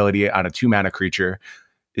playability on a 2-mana creature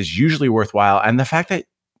is usually worthwhile. And the fact that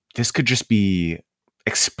this could just be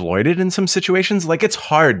exploited in some situations, like, it's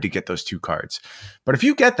hard to get those 2 cards. But if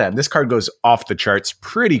you get them, this card goes off the charts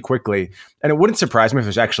pretty quickly. And it wouldn't surprise me if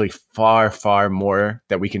there's actually far, far more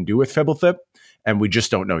that we can do with Fibblethip, and we just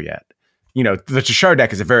don't know yet. You know, the Teshar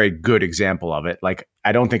deck is a very good example of it. Like,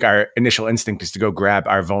 I don't think our initial instinct is to go grab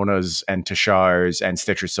Arvonas and Teshars and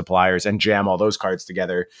Stitcher's Suppliers and jam all those cards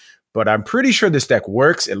together. But I'm pretty sure this deck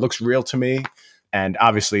works. It looks real to me. And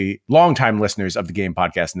obviously, longtime listeners of the Game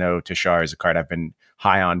Podcast know Teshar is a card I've been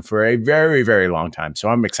high on for a very, very long time. So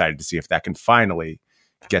I'm excited to see if that can finally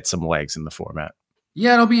get some legs in the format.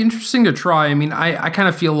 Yeah, it'll be interesting to try. I mean, I kind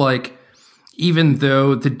of feel like even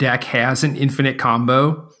though the deck has an infinite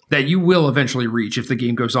combo that you will eventually reach if the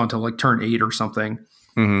game goes on to like turn 8 or something,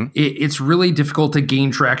 it's really difficult to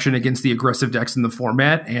gain traction against the aggressive decks in the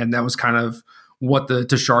format. And that was kind of what the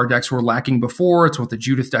Teshar decks were lacking before. It's what the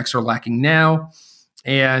Judith decks are lacking now.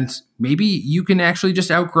 And maybe you can actually just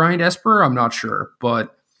outgrind Esper. I'm not sure,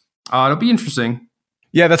 but it'll be interesting.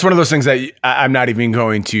 Yeah, that's one of those things that I'm not even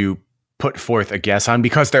going to put forth a guess on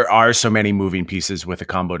because there are so many moving pieces with a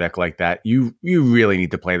combo deck like that. You really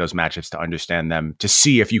need to play those matchups to understand them, to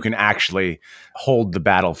see if you can actually hold the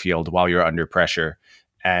battlefield while you're under pressure.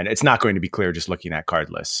 And it's not going to be clear just looking at card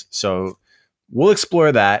lists. So we'll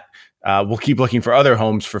explore that. We'll keep looking for other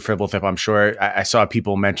homes for Fibblethip, I'm sure. I saw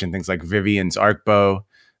people mention things like Vivian's Arcbow,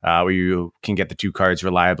 where you can get the 2 cards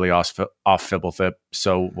reliably off Fibblethip.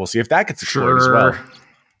 So we'll see if that gets explored as well.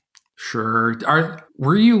 Sure.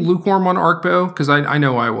 Were you lukewarm on Arcbow? Because I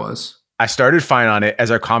know I was. I started fine on it. As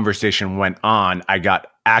our conversation went on, I got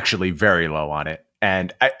actually very low on it.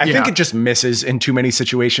 And I think it just misses in too many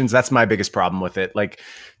situations. That's my biggest problem with it. Like,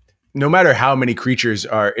 no matter how many creatures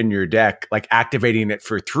are in your deck, like, activating it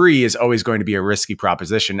for 3 is always going to be a risky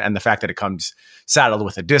proposition. And the fact that it comes saddled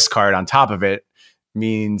with a discard on top of it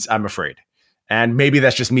means I'm afraid. And maybe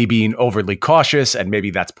that's just me being overly cautious, and maybe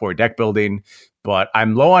that's poor deck building. But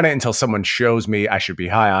I'm low on it until someone shows me I should be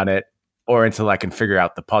high on it, or until I can figure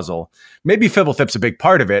out the puzzle. Maybe Fibblethip's a big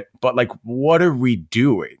part of it, but like, what are we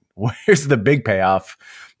doing? Where's the big payoff?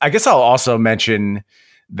 I guess I'll also mention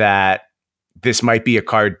that this might be a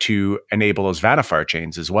card to enable those Vannifar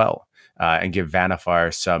chains as well, and give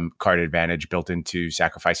Vannifar some card advantage built into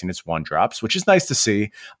sacrificing its 1-drops, which is nice to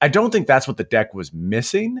see. I don't think that's what the deck was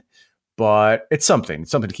missing, but it's something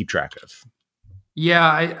to keep track of.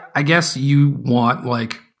 Yeah, I guess you want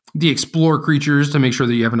like the explore creatures to make sure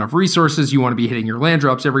that you have enough resources. You want to be hitting your land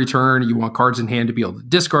drops every turn. You want cards in hand to be able to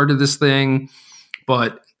discard to this thing.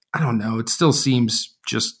 But I don't know. It still seems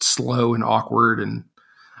just slow and awkward, and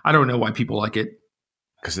I don't know why people like it.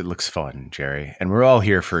 Because it looks fun, Jerry. And we're all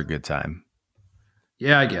here for a good time.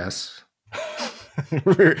 Yeah, I guess.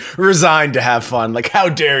 We're resigned to have fun. Like, how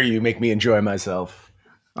dare you make me enjoy myself?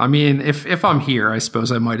 I mean, if I'm here, I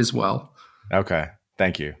suppose I might as well. Okay.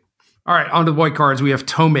 Thank you. All right. On to the white cards. We have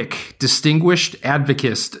Tomik, Distinguished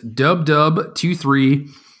Advocist, Dub 2/3,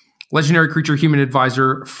 Legendary Creature, Human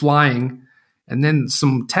Advisor, Flying, and then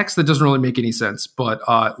some text that doesn't really make any sense, but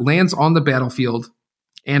lands on the battlefield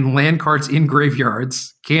and land cards in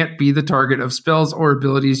graveyards can't be the target of spells or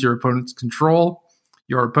abilities your opponents control.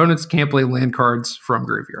 Your opponents can't play land cards from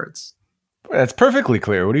graveyards. That's perfectly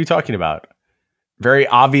clear. What are you talking about? Very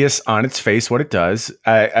obvious on its face what it does.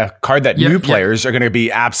 A card that new players are going to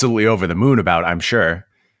be absolutely over the moon about, I'm sure.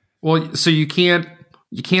 Well, so you can't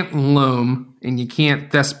Loam, and you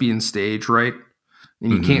can't Thespian Stage, right?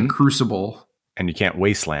 And you can't Crucible. And you can't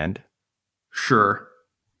Wasteland. Sure.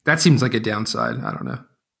 That seems like a downside. I don't know.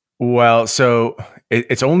 Well, so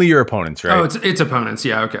it's only your opponents, right? Oh, it's opponents.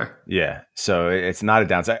 Yeah, okay. Yeah, so it's not a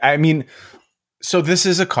downside. I mean, so this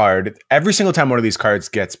is a card. Every single time one of these cards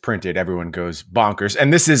gets printed, everyone goes bonkers.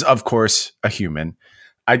 And this is, of course, a human.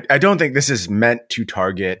 I don't think this is meant to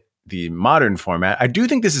target the modern format. I do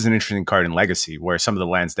think this is an interesting card in Legacy, where some of the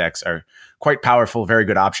lands decks are quite powerful, very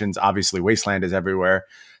good options. Obviously, Wasteland is everywhere.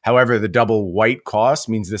 However, the double white cost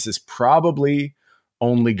means this is probably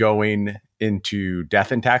only going into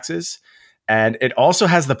Death and Taxes. And it also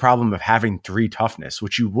has the problem of having 3 toughness,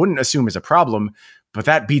 which you wouldn't assume is a problem, but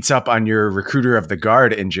that beats up on your Recruiter of the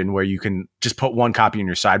Guard engine, where you can just put 1 copy in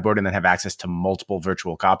your sideboard and then have access to multiple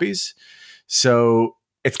virtual copies. So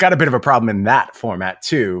it's got a bit of a problem in that format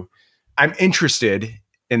too. I'm interested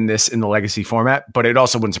in this in the Legacy format, but it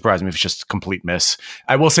also wouldn't surprise me if it's just a complete miss.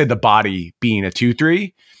 I will say the body being a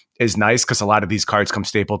 2/3 is nice because a lot of these cards come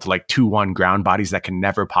stapled to like 2/1 ground bodies that can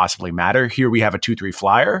never possibly matter. Here we have a 2/3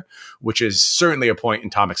 flyer, which is certainly a point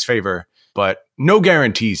in Tomic's favor, but no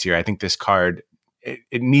guarantees here. I think this card,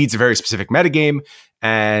 it needs a very specific metagame,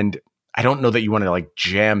 and I don't know that you want to like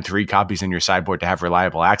jam 3 copies in your sideboard to have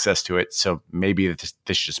reliable access to it. So maybe this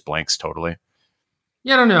just blanks totally.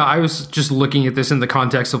 Yeah, I don't know. I was just looking at this in the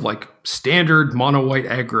context of like standard mono white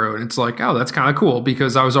aggro, and it's like, oh, that's kind of cool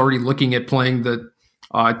because I was already looking at playing the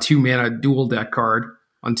 2-mana dual deck card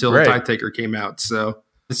until Tide Taker came out. So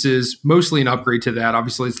this is mostly an upgrade to that.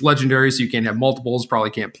 Obviously, it's legendary, so you can't have multiples. Probably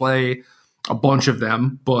can't play a bunch of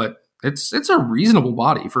them, but it's a reasonable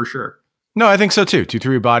body for sure. No, I think so too.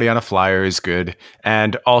 2/3 body on a flyer is good,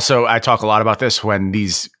 and also I talk a lot about this when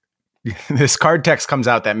this card text comes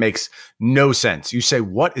out that makes no sense. You say,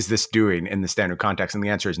 what is this doing in the standard context? And the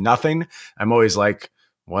answer is nothing. I'm always like,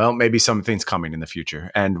 well, maybe something's coming in the future.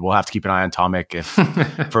 And we'll have to keep an eye on Tomic if,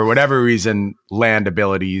 for whatever reason, land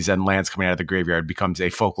abilities and lands coming out of the graveyard becomes a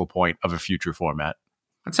focal point of a future format.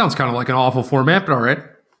 That sounds kind of like an awful format, but all right.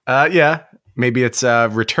 Yeah, maybe it's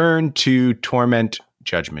Return to Torment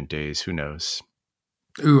Judgment Days. Who knows?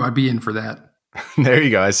 Ooh, I'd be in for that. There you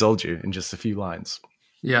go. I sold you in just a few lines.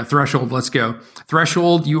 Yeah, Threshold, let's go.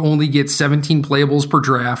 Threshold, you only get 17 playables per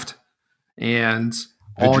draft, and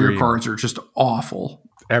all your cards are just awful.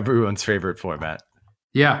 Everyone's favorite format.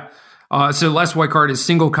 Yeah. So last white card is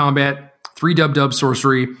single combat, 3 dub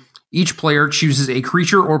sorcery. Each player chooses a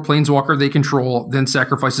creature or planeswalker they control, then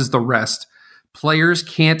sacrifices the rest. Players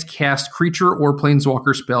can't cast creature or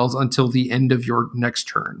planeswalker spells until the end of your next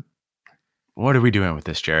turn. What are we doing with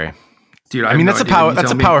this, Jerry? Dude, I mean, that's a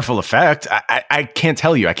powerful effect. I can't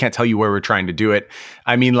tell you. I can't tell you where we're trying to do it.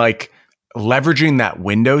 I mean, like, leveraging that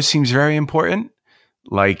window seems very important.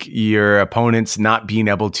 Like, your opponents not being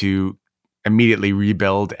able to immediately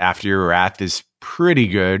rebuild after your Wrath is pretty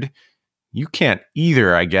good. You can't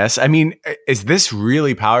either, I guess. I mean, is this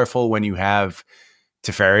really powerful when you have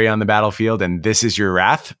Teferi on the battlefield and this is your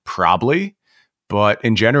Wrath? Probably. But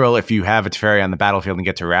in general, if you have a Teferi on the battlefield and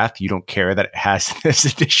get to Wrath, you don't care that it has this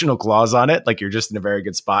additional clause on it. Like, you're just in a very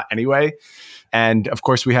good spot anyway. And of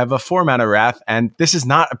course, we have a 4-mana Wrath, and this is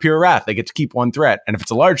not a pure Wrath. They get to keep 1 threat. And if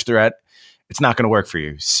it's a large threat, it's not going to work for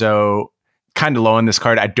you. So kind of low on this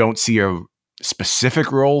card. I don't see a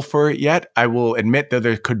specific role for it yet. I will admit that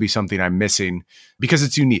there could be something I'm missing because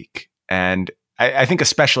it's unique. And I think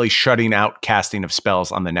especially shutting out casting of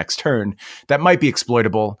spells on the next turn, that might be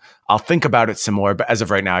exploitable. I'll think about it some more, but as of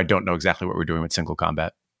right now, I don't know exactly what we're doing with single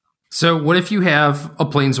combat. So what if you have a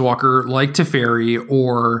planeswalker like Teferi,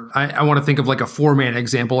 or I want to think of like a 4-mana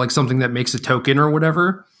example, like something that makes a token or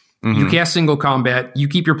whatever. Mm-hmm. You cast single combat, you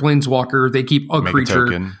keep your planeswalker, they keep a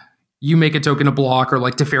creature. You make a token to block, or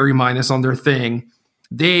like Teferi minus on their thing.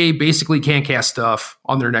 They basically can't cast stuff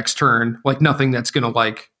on their next turn, like nothing that's going to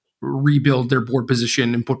like rebuild their board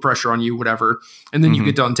position and put pressure on you, whatever. And then you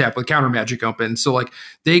get to untap with counter magic open. So like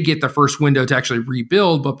they get the first window to actually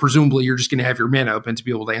rebuild, but presumably you're just going to have your mana open to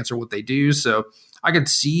be able to answer what they do. So I could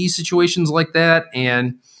see situations like that.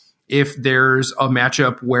 And if there's a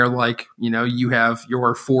matchup where like, you know, you have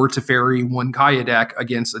your 4 Teferi, 1 Kaya deck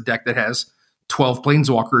against a deck that has 12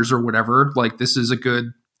 planeswalkers or whatever, like this is a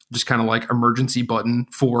good, just kind of like emergency button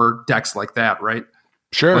for decks like that, right?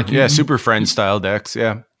 Sure. Like yeah. Super Friend style decks.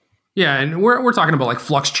 Yeah. Yeah, and we're talking about like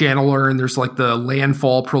Flux Channeler, and there's like the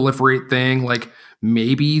landfall proliferate thing. Like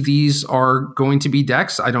maybe these are going to be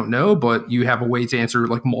decks. I don't know, but you have a way to answer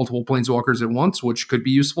like multiple planeswalkers at once, which could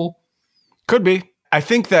be useful. Could be. I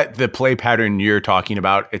think that the play pattern you're talking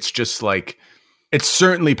about, it's just like, it's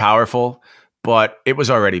certainly powerful, but it was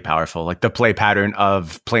already powerful. Like the play pattern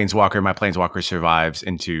of Planeswalker, my Planeswalker survives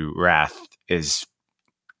into Wrath is,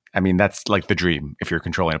 I mean, that's like the dream if you're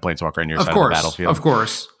controlling a Planeswalker on your side of the battlefield. Of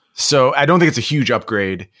course. So I don't think it's a huge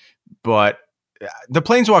upgrade, but the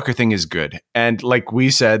Planeswalker thing is good. And like we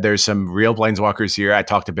said, there's some real Planeswalkers here. I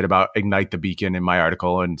talked a bit about Ignite the Beacon in my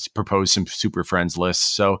article and proposed some Super Friends lists.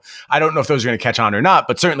 So I don't know if those are going to catch on or not,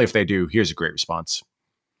 but certainly if they do, here's a great response.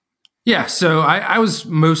 Yeah, so I was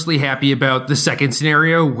mostly happy about the second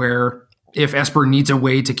scenario where if Esper needs a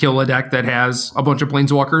way to kill a deck that has a bunch of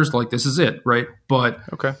Planeswalkers, like this is it, right? But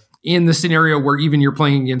in the scenario where even you're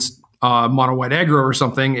playing against mono white aggro or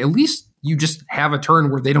something, at least you just have a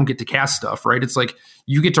turn where they don't get to cast stuff, right? It's like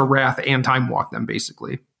you get to Wrath and Time Walk them,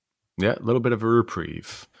 basically. Yeah, a little bit of a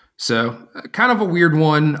reprieve. So kind of a weird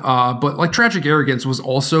one, but like Tragic Arrogance was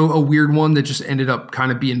also a weird one that just ended up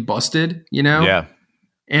kind of being busted, you know? Yeah.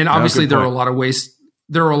 And obviously there are a lot of ways.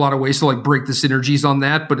 There are a lot of ways to like break the synergies on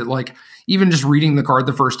that, but it, like even just reading the card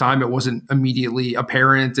the first time, it wasn't immediately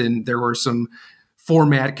apparent, and there were some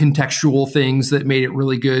format contextual things that made it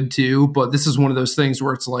really good too. But this is one of those things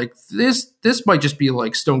where it's like this might just be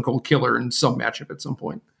like Stone Cold Killer in some matchup at some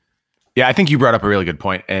point. Yeah, I think you brought up a really good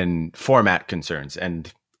point in format concerns.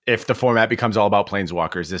 And if the format becomes all about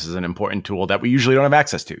planeswalkers, this is an important tool that we usually don't have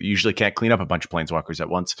access to. You usually can't clean up a bunch of planeswalkers at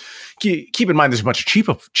once. Keep in mind, there's a bunch of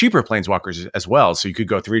cheaper planeswalkers as well. So you could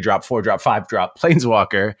go 3-drop, 4-drop, 5-drop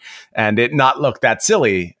planeswalker and it not look that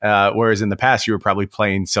silly. Whereas in the past, you were probably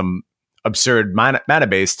playing some absurd mana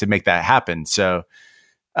base to make that happen. So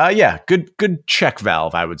yeah, good check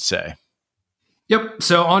valve, I would say. Yep.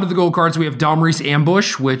 So onto the gold cards, we have Domri's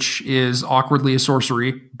Ambush, which is awkwardly a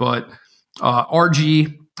sorcery, but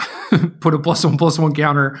RG, put a +1/+1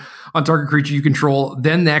 counter on target creature you control.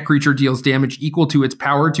 Then that creature deals damage equal to its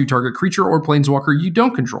power to target creature or planeswalker you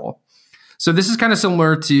don't control. So this is kind of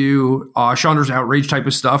similar to Chandra's Outrage type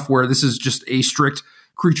of stuff, where this is just a strict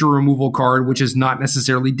creature removal card, which is not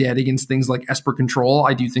necessarily dead against things like Esper Control.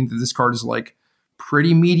 I do think that this card is like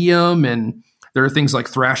pretty medium, and there are things like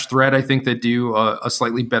Thrash Thread, I think, that do a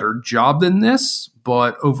slightly better job than this.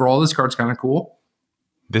 But overall, this card's kind of cool.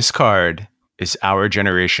 This card is our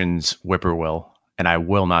generation's Whippoorwill, and I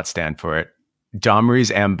will not stand for it.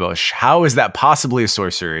 Domri's Ambush. How is that possibly a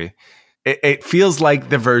sorcery? It feels like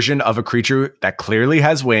the version of a creature that clearly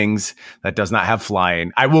has wings, that does not have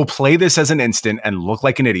flying. I will play this as an instant and look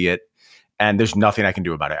like an idiot, and there's nothing I can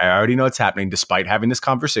do about it. I already know it's happening despite having this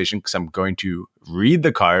conversation, because I'm going to read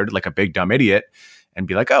the card like a big dumb idiot and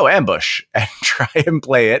be like, oh, Ambush, and try and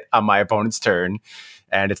play it on my opponent's turn,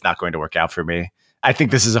 and it's not going to work out for me. I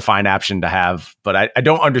think this is a fine option to have, but I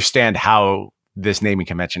don't understand how this naming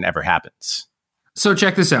convention ever happens. So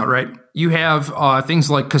check this out, right? You have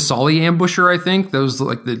things like Kasali Ambusher, I think. Those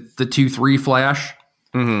like the 2/3 flash.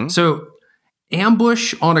 Mm-hmm. So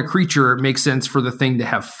ambush on a creature makes sense for the thing to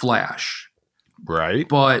have flash. Right.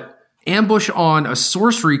 But ambush on a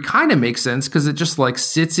sorcery kind of makes sense because it just like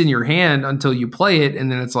sits in your hand until you play it,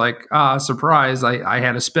 and then it's like, surprise, I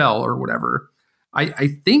had a spell or whatever.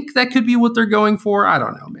 I think that could be what they're going for. I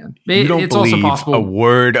don't know, man. You don't it's believe also possible. A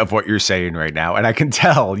word of what you're saying right now, and I can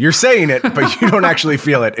tell you're saying it, but you don't actually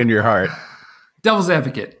feel it in your heart. Devil's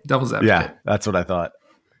advocate. Yeah, that's what I thought.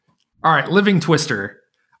 All right, Living Twister,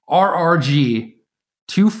 RRG,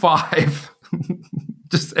 2/5.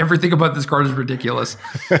 Just everything about this card is ridiculous.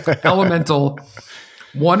 Elemental,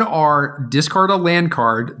 1R, discard a land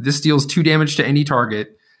card. This deals 2 damage to any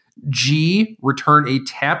target. G, return a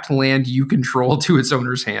tapped land you control to its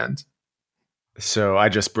owner's hand. So I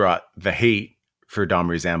just brought the hate for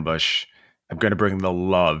Domri's Ambush. I'm going to bring the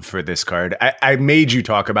love for this card. I made you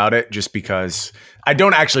talk about it just because I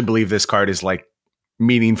don't actually believe this card is like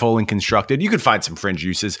meaningful and constructed. You could find some fringe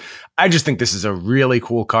uses. I just think this is a really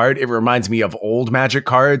cool card. It reminds me of old Magic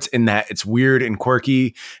cards in that it's weird and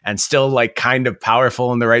quirky and still like kind of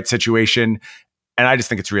powerful in the right situation. And I just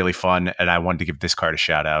think it's really fun, and I wanted to give this card a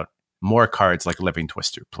shout out. More cards like Living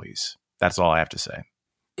Twister, please. That's all I have to say.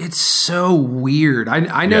 It's so weird.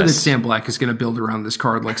 I know that Sam Black is going to build around this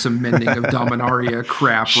card like some Mending of Dominaria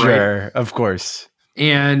crap, right? Sure, of course.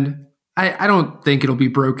 And I don't think it'll be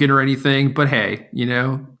broken or anything, but hey, you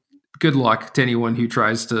know, good luck to anyone who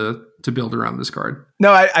tries to build around this card.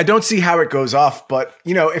 No, I don't see how it goes off, but,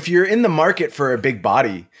 you know, if you're in the market for a big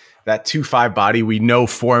body, that 2/5 body, we know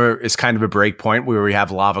 4 is kind of a break point where we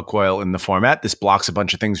have Lava Coil in the format. This blocks a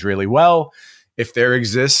bunch of things really well. If there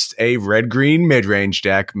exists a red-green mid-range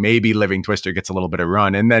deck, maybe Living Twister gets a little bit of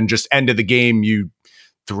run. And then just end of the game, you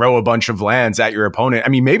throw a bunch of lands at your opponent. I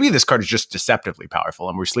mean, maybe this card is just deceptively powerful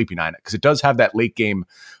and we're sleeping on it because it does have that late-game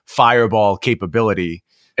fireball capability.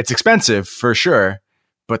 It's expensive, for sure,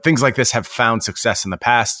 but things like this have found success in the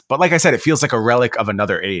past. But like I said, it feels like a relic of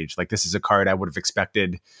another age. Like this is a card I would have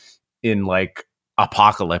expected in like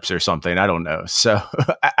Apocalypse or something. I don't know. So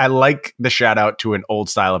I like the shout out to an old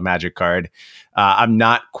style of Magic card. I'm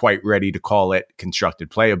not quite ready to call it constructed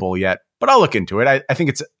playable yet, but I'll look into it. I think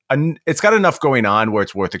it's got enough going on where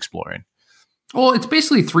it's worth exploring. Well, it's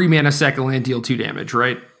basically 3 mana, second land, deal 2 damage,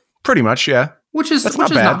 right? Pretty much, yeah. Which is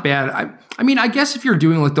not bad. I mean, I guess if you're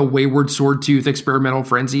doing like the Wayward Swordtooth Experimental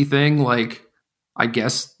Frenzy thing, like I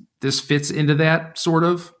guess this fits into that sort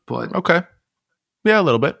of, but okay. Yeah, a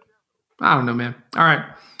little bit. I don't know, man. All right.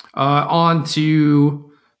 On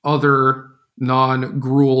to other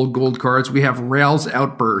non-Gruul gold cards. We have Rael's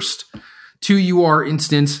Outburst. 2 UR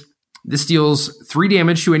instant. This deals 3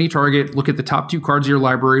 damage to any target. Look at the top 2 cards of your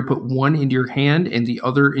library, put 1 into your hand and the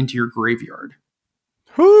other into your graveyard.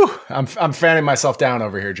 Whew, I'm fanning myself down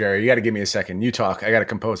over here, Jerry. You got to give me a second. You talk. I got to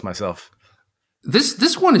compose myself.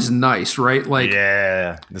 This one is nice, right? Like,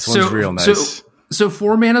 yeah, this one's real nice. So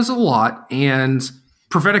 4 mana is a lot, and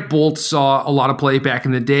Prophetic Bolt saw a lot of play back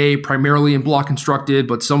in the day, primarily in block constructed,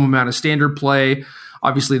 but some amount of standard play.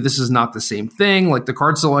 Obviously, this is not the same thing. Like, the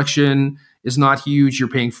card selection is not huge. You're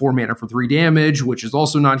paying 4 mana for 3 damage, which is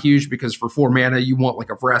also not huge because for 4 mana, you want like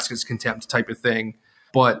a Vraska's Contempt type of thing.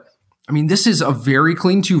 But I mean, this is a very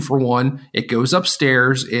clean 2-for-1. It goes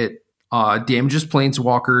upstairs. It damages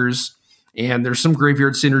planeswalkers, and there's some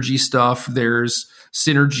graveyard synergy stuff. There's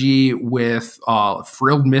synergy with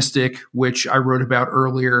Frilled Mystic, which I wrote about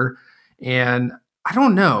earlier. And I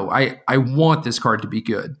don't know. I want this card to be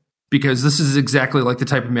good because this is exactly like the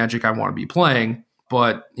type of Magic I want to be playing.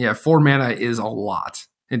 But yeah, 4 mana is a lot.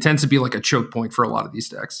 It tends to be like a choke point for a lot of these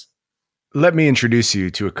decks. Let me introduce you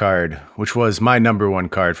to a card, which was my number 1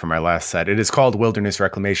 card from our last set. It is called Wilderness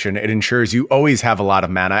Reclamation. It ensures you always have a lot of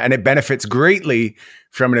mana, and it benefits greatly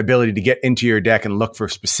from an ability to get into your deck and look for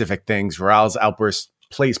specific things. Rael's Outburst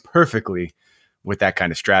plays perfectly with that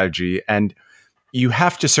kind of strategy, and you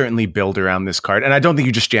have to certainly build around this card. And I don't think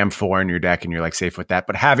you just jam 4 in your deck and you're like safe with that,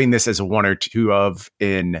 but having this as a 1 or 2 of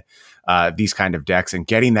in these kind of decks and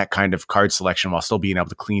getting that kind of card selection while still being able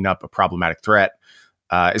to clean up a problematic threat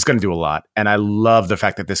is going to do a lot. And I love the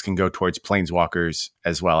fact that this can go towards planeswalkers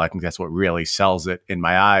as well. I think that's what really sells it in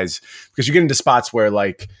my eyes, because you get into spots where,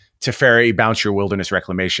 like, Teferi, bounce your Wilderness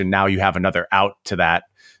Reclamation. Now you have another out to that,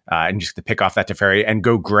 and you just have to pick off that Teferi and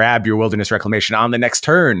go grab your Wilderness Reclamation on the next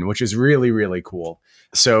turn, which is really, really cool.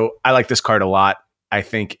 So I like this card a lot. I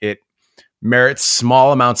think it merits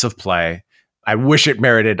small amounts of play. I wish it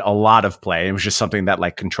merited a lot of play. It was just something that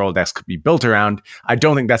like control decks could be built around. I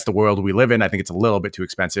don't think that's the world we live in. I think it's a little bit too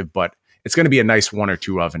expensive, but it's going to be a nice 1 or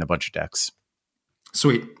 2 of in a bunch of decks.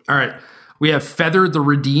 Sweet. All right. We have Feather the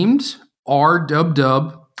Redeemed,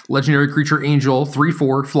 R-Dub-Dub, Legendary Creature Angel,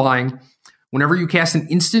 3/4, flying. Whenever you cast an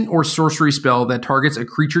instant or sorcery spell that targets a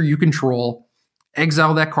creature you control,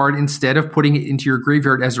 exile that card instead of putting it into your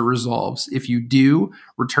graveyard as it resolves. If you do,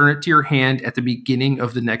 return it to your hand at the beginning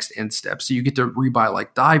of the next end step. So you get to rebuy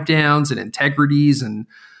like Dive Downs and Integrities and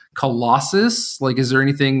Colossus. Like, is there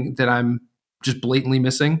anything that I'm just blatantly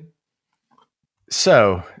missing?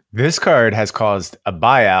 So this card has caused a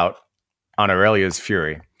buyout on Aurelia's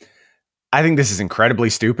Fury. I think this is incredibly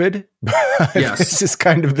stupid, but yes. This is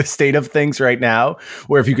kind of the state of things right now,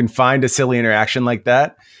 where if you can find a silly interaction like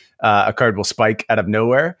that, a card will spike out of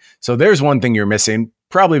nowhere. So there's one thing you're missing,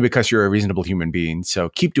 probably because you're a reasonable human being. So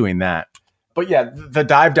keep doing that. But yeah, the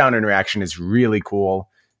dive down interaction is really cool.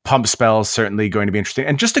 Pump spells certainly going to be interesting.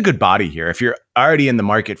 And just a good body here. If you're already in the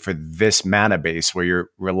market for this mana base where you're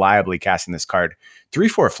reliably casting this card,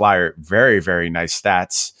 3/4 flyer, very, very nice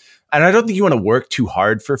stats. And I don't think you want to work too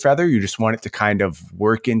hard for Feather. You just want it to kind of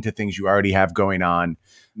work into things you already have going on.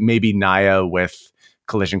 Maybe Naya with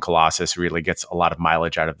Collision Colossus really gets a lot of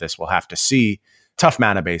mileage out of this. We'll have to see. Tough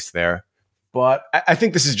mana base there. But I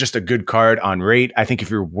think this is just a good card on rate. I think if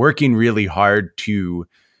you're working really hard to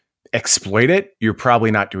exploit it, you're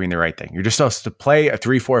probably not doing the right thing. You're just supposed to play a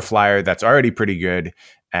 3/4 flyer that's already pretty good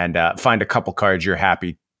and find a couple cards you're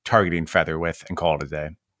happy targeting Feather with and call it a day.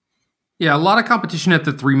 Yeah, a lot of competition at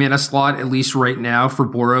the 3 mana slot, at least right now for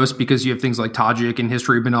Boros, because you have things like Tajik and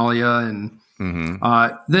History of Benalia. And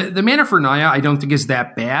the mana for Naya I don't think is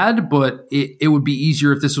that bad, but it would be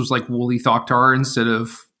easier if this was like Woolly Thoktar instead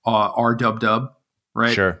of R-Dub-Dub,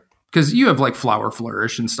 right? Sure. Because you have like Flower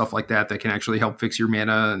Flourish and stuff like that can actually help fix your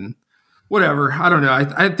mana and whatever. I don't know.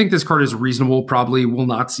 I think this card is reasonable. Probably will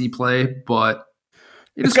not see play, but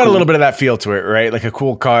it's got cool. A little bit of that feel to it, right? Like a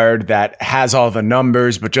cool card that has all the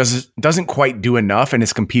numbers, but just doesn't quite do enough and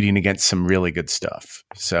is competing against some really good stuff.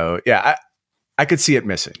 So yeah, I could see it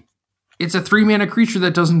missing. It's a 3 mana creature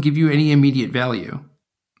that doesn't give you any immediate value.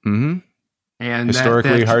 Mm-hmm. And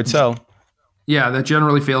historically hard sell. Yeah, that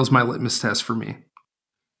generally fails my litmus test for me.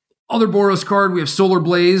 Other Boros card, we have Solar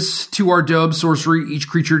Blaze, 2 dub, sorcery. Each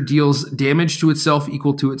creature deals damage to itself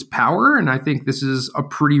equal to its power, and I think this is a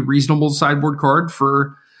pretty reasonable sideboard card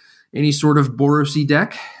for any sort of Boros-y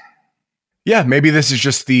deck. Yeah, maybe this is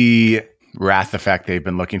just the Wrath effect they've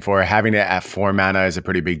been looking for. Having it at 4 mana is a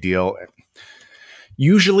pretty big deal.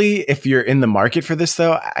 Usually, if you're in the market for this,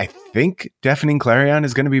 though, I think Deafening Clarion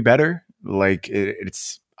is going to be better. Like,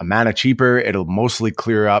 it's a mana cheaper. It'll mostly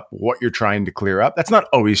clear up what you're trying to clear up. That's not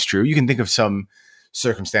always true. You can think of some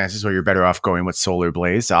circumstances where you're better off going with Solar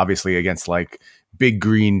Blaze. Obviously, against like big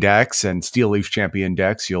green decks and Steel Leaf Champion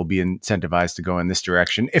decks, you'll be incentivized to go in this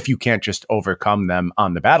direction if you can't just overcome them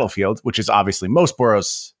on the battlefield, which is obviously most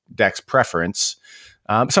Boros decks' preference.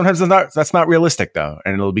 Sometimes that's not realistic, though,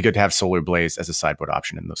 and it'll be good to have Solar Blaze as a sideboard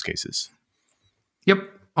option in those cases. Yep.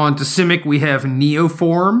 On to Simic, we have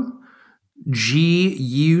Neoform.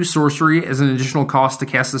 GU sorcery as an additional cost to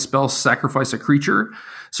cast the spell, sacrifice a creature.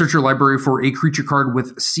 Search your library for a creature card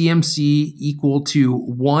with CMC equal to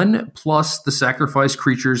 1 plus the sacrificed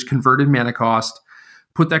creature's converted mana cost.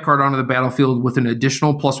 Put that card onto the battlefield with an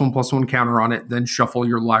additional +1/+1 counter on it, then shuffle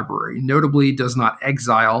your library. Notably, does not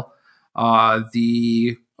exile.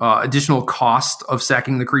 The additional cost of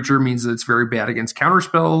sacking the creature means that it's very bad against counter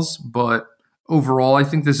spells, but overall, I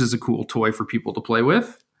think this is a cool toy for people to play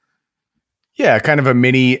with. Yeah, kind of a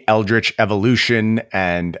mini Eldritch Evolution,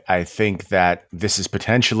 and I think that this is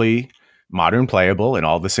potentially modern playable in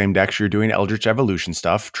all the same decks you're doing Eldritch Evolution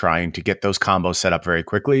stuff, trying to get those combos set up very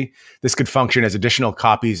quickly. This could function as additional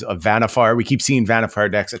copies of Vannifar. We keep seeing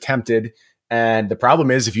Vannifar decks attempted, and the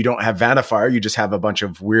problem is if you don't have Vannifar, you just have a bunch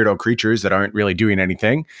of weirdo creatures that aren't really doing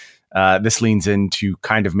anything. This leans into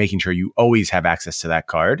kind of making sure you always have access to that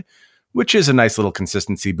card, which is a nice little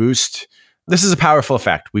consistency boost. This is a powerful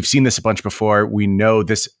effect. We've seen this a bunch before. We know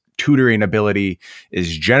this tutoring ability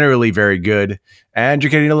is generally very good, and you're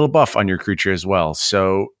getting a little buff on your creature as well.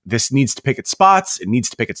 So this needs to pick its spots. It needs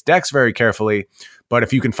to pick its decks very carefully. But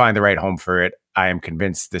if you can find the right home for it, I am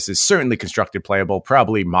convinced this is certainly constructed playable,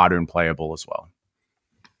 probably modern playable as well.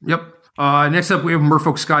 Yep. Next up, we have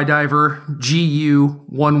Merfolk Skydiver. GU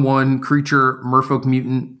 1/1 creature, Merfolk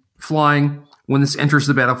mutant, flying. When this enters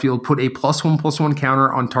the battlefield, put a +1/+1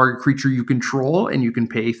 counter on target creature you control, and you can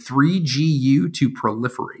pay 3 GU to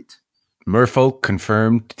proliferate. Merfolk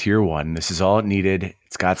confirmed tier 1. This is all it needed.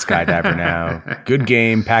 It's got Skydiver now. Good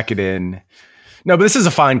game. Pack it in. No, but this is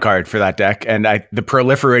a fine card for that deck, and the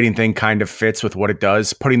proliferating thing kind of fits with what it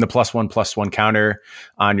does. Putting the +1/+1 counter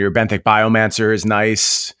on your Benthic Biomancer is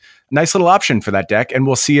nice. Nice little option for that deck, and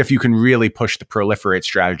we'll see if you can really push the proliferate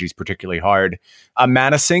strategies particularly hard. A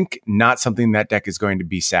mana sink, not something that deck is going to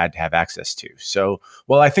be sad to have access to. So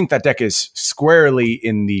while I think that deck is squarely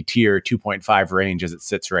in the tier 2.5 range as it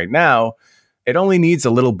sits right now, it only needs a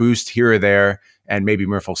little boost here or there, and maybe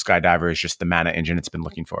Merfolk Skydiver is just the mana engine it's been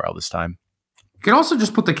looking for all this time. You can also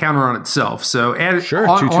just put the counter on itself. So add it sure,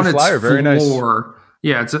 on its flyer, very floor. Nice.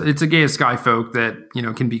 Yeah, it's a Gaia Skyfolk that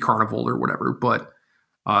can be Carnival or whatever, but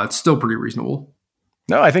it's still pretty reasonable.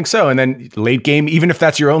 No, I think so. And then late game, even if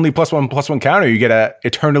that's your only +1/+1 counter, you get a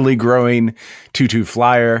eternally growing 2/2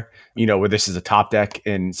 flyer, where this is a top deck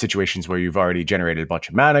in situations where you've already generated a bunch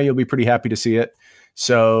of mana, you'll be pretty happy to see it.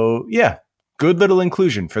 So yeah, good little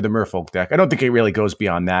inclusion for the Merfolk deck. I don't think it really goes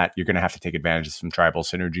beyond that. You're going to have to take advantage of some tribal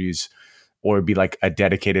synergies or be like a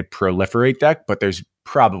dedicated proliferate deck, but there's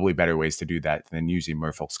probably better ways to do that than using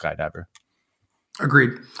Merfolk Skydiver.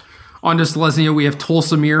 Agreed. On to Selesnya, we have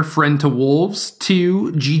Tolsimir, Friend to Wolves,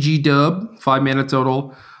 2 GG dub, 5 mana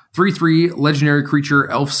total, 3/3 legendary creature,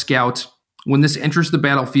 Elf Scout. When this enters the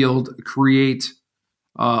battlefield, create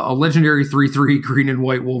a legendary 3/3 green and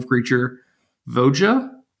white wolf creature. Voja?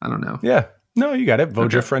 I don't know. Yeah. No, you got it.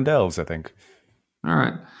 Voja okay. Friend Elves, I think. All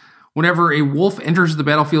right. Whenever a wolf enters the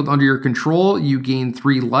battlefield under your control, you gain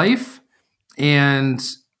 3 life, and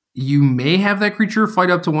you may have that creature fight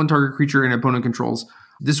up to 1 target creature an opponent controls.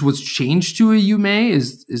 This was changed to a you may.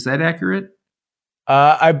 Is that accurate?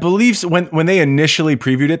 I believe so. When they initially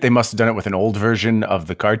previewed it, they must have done it with an old version of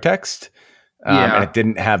the card text. And it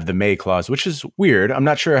didn't have the may clause, which is weird. I'm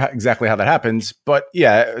not sure exactly how that happens. But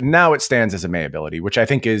yeah, now it stands as a may ability, which I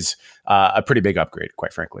think is a pretty big upgrade,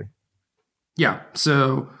 quite frankly. Yeah.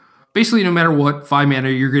 So basically, no matter what, 5 mana,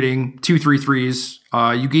 you're getting 2 3/3s.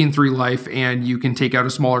 You gain 3 life, and you can take out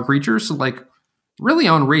a smaller creature. So really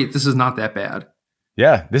on rate, this is not that bad.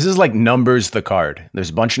 Yeah, this is like Numbers the card. There's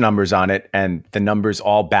a bunch of numbers on it, and the numbers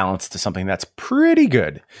all balance to something that's pretty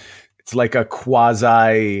good. It's like a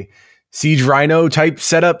quasi Siege Rhino type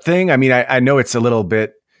setup thing. I mean, I know it's a little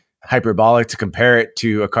bit hyperbolic to compare it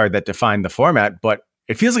to a card that defined the format, but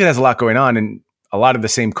it feels like it has a lot going on, and a lot of the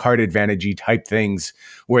same card advantage-y type things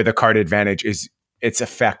where the card advantage is its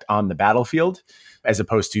effect on the battlefield, as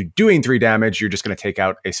opposed to doing 3 damage, you're just going to take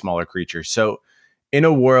out a smaller creature. So in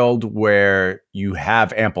a world where you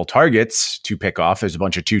have ample targets to pick off, there's a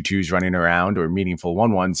bunch of 2/2s running around or meaningful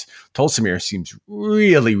 1/1s. Tolsimir seems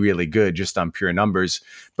really, really good just on pure numbers.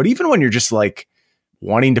 But even when you're just like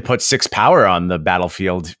wanting to put 6 power on the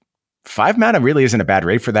battlefield, 5 mana really isn't a bad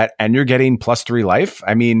rate for that. And you're getting +3 life.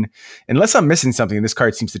 I mean, unless I'm missing something, this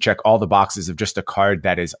card seems to check all the boxes of just a card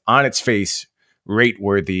that is on its face rate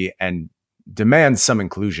worthy and demands some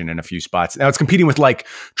inclusion in a few spots. Now it's competing with like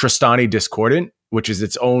Trostani Discordant, which is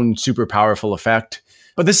its own super powerful effect.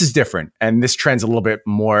 But this is different, and this trend's a little bit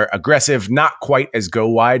more aggressive, not quite as go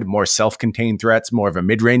wide, more self-contained threats, more of a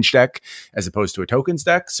mid-range deck as opposed to a tokens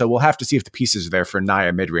deck. So we'll have to see if the pieces are there for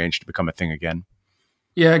Naya mid-range to become a thing again.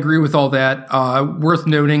 Yeah, I agree with all that. Worth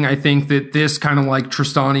noting, I think that this kind of like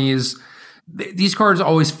Trostani's, these cards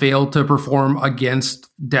always fail to perform against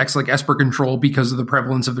decks like Esper Control because of the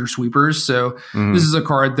prevalence of their sweepers. So this is a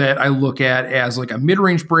card that I look at as like a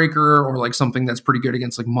mid-range breaker or like something that's pretty good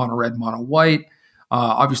against like mono red, mono white.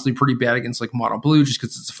 Obviously pretty bad against like mono blue just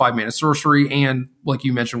because it's a 5-mana sorcery. And like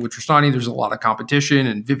you mentioned with Trostani, there's a lot of competition,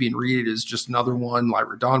 and Vivian Reed is just another one,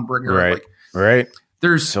 Lyra Dawnbringer. Right.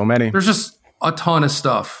 There's so many. There's just a ton of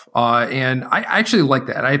stuff. And I actually like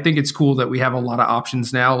that. I think it's cool that we have a lot of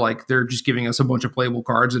options now. Like they're just giving us a bunch of playable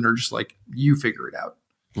cards and they're just like, you figure it out.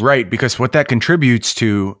 Right. Because what that contributes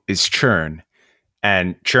to is churn.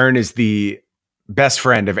 And churn is the best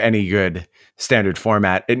friend of any good standard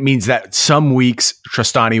format. It means that some weeks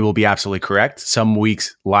Trostani will be absolutely correct. Some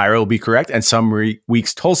weeks Lyra will be correct. And some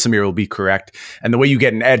weeks Tolsimir will be correct. And the way you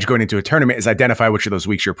get an edge going into a tournament is identify which of those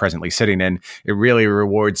weeks you're presently sitting in. It really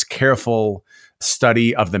rewards careful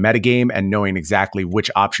study of the metagame and knowing exactly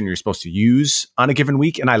which option you're supposed to use on a given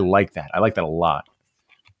week. And I like that. I like that a lot.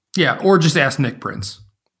 Yeah. Or just ask Nick Prince.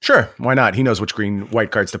 Sure. Why not? He knows which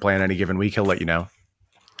green-white cards to play on any given week. He'll let you know.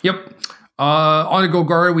 Yep. On the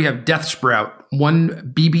Golgari, we have Death Sprout.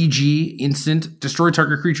 1 BBG instant. Destroy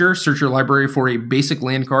target creature. Search your library for a basic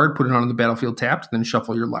land card. Put it on the battlefield tapped. Then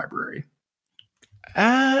shuffle your library.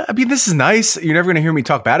 I mean, this is nice. You're never going to hear me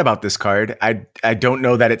talk bad about this card. I don't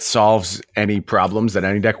know that it solves any problems that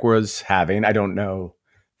any deck was having. I don't know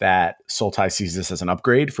that Sultai sees this as an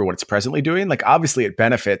upgrade for what it's presently doing. Like, obviously, it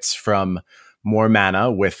benefits from more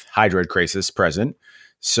mana with Hydroid Krasis present.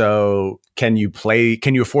 So can you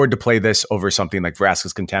afford to play this over something like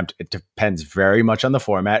Vraska's Contempt? It depends very much on the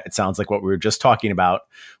format. It sounds like what we were just talking about,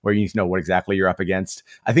 where you need to know what exactly you're up against.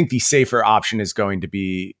 I think the safer option is going to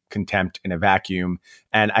be Contempt in a vacuum.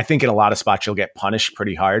 And I think in a lot of spots, you'll get punished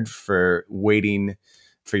pretty hard for waiting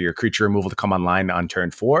for your creature removal to come online on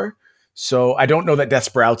turn 4. So I don't know that Death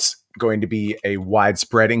Sprout's going to be a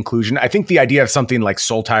widespread inclusion. I think the idea of something like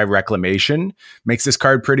Sultai Reclamation makes this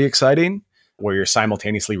card pretty exciting, where you're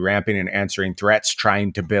simultaneously ramping and answering threats,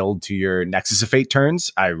 trying to build to your Nexus of Fate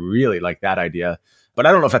turns. I really like that idea, but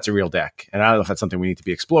I don't know if that's a real deck, and I don't know if that's something we need to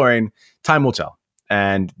be exploring. Time will tell.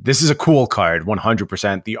 And this is a cool card,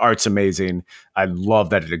 100%. The art's amazing. I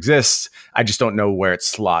love that it exists. I just don't know where it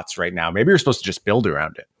slots right now. Maybe you're supposed to just build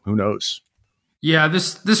around it. Who knows? Yeah,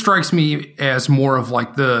 this strikes me as more of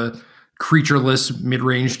like the creatureless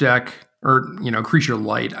mid-range deck, or, creature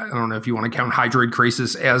light. I don't know if you want to count Hydroid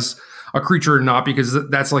Krasis as a creature or not, because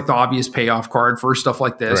that's like the obvious payoff card for stuff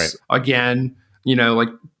like this. Right. Again, like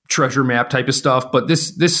treasure map type of stuff. But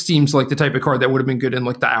this seems like the type of card that would have been good in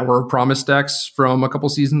like the Hour of Promise decks from a couple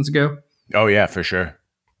seasons ago. Oh yeah, for sure.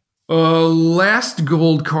 Last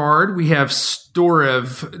gold card, we have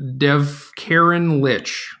Storev Devkaren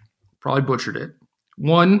Lich. Probably butchered it.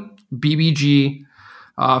 1 BBG,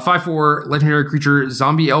 5/4 legendary creature,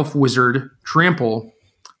 zombie elf wizard, trample.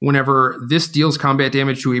 Whenever this deals combat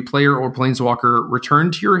damage to a player or planeswalker, return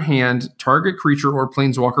to your hand target creature or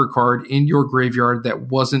planeswalker card in your graveyard that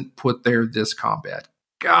wasn't put there this combat.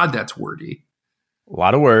 God, that's wordy. A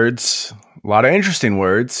lot of words. A lot of interesting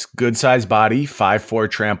words. Good size body. 5/4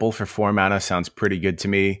 trample for 4 mana sounds pretty good to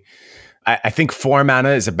me. I think 4 mana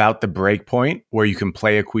is about the break point where you can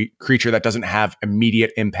play a creature that doesn't have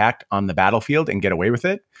immediate impact on the battlefield and get away with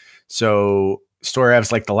it. So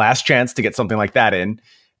Storev's like the last chance to get something like that in.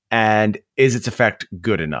 And is its effect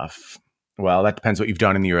good enough? Well, that depends what you've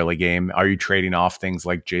done in the early game. Are you trading off things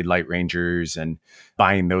like Jade Light Rangers and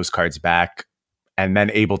buying those cards back and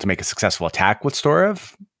then able to make a successful attack with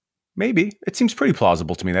Storev? Maybe. It seems pretty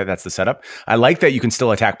plausible to me that that's the setup. I like that you can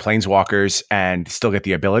still attack planeswalkers and still get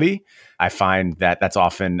the ability. I find that that's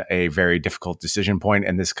often a very difficult decision point,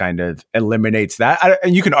 and this kind of eliminates that.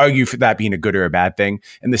 And you can argue for that being a good or a bad thing.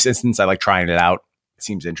 In this instance, I like trying it out. It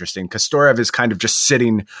seems interesting because Storev is kind of just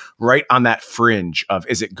sitting right on that fringe of,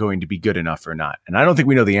 is it going to be good enough or not? And I don't think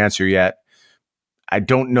we know the answer yet. I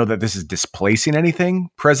don't know that this is displacing anything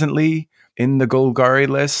presently in the Golgari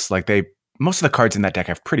list. Like most of the cards in that deck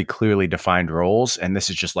have pretty clearly defined roles, and this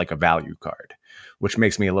is just like a value card, which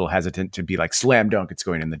makes me a little hesitant to be like slam dunk it's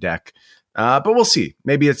going in the deck. But we'll see.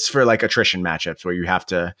 Maybe it's for like attrition matchups where you have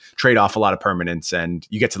to trade off a lot of permanents and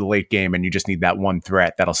you get to the late game and you just need that one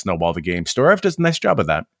threat that'll snowball the game. Storev does a nice job of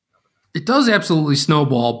that. It does absolutely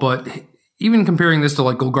snowball, but even comparing this to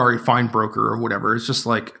like Golgari Finebroker or whatever, it's just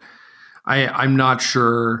like I'm not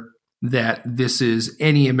sure that this is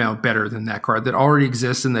any amount better than that card that already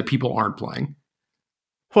exists and that people aren't playing.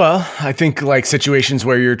 Well, I think like situations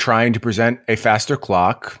where you're trying to present a faster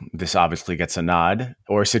clock, this obviously gets a nod,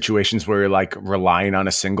 or situations where you're like relying on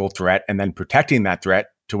a single threat and then protecting that threat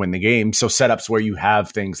to win the game. So setups where you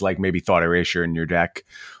have things like maybe Thought Erasure in your deck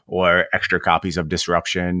or extra copies of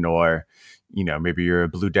Disruption, or, you know, maybe you're a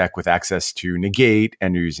blue deck with access to negate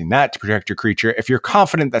and you're using that to protect your creature. If you're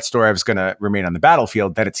confident that Storave is going to remain on the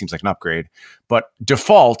battlefield, then it seems like an upgrade. But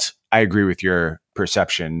default, I agree with your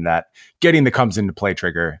perception that getting the comes into play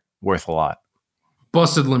trigger worth a lot.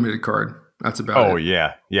 Busted limited card. That's about it. Oh,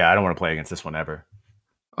 yeah. Yeah, I don't want to play against this one ever.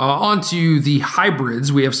 On to the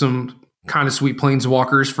hybrids. We have some kind of sweet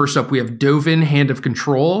planeswalkers. First up, we have Dovin, Hand of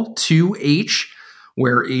Control, 2H,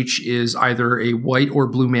 where H is either a white or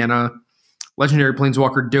blue mana. Legendary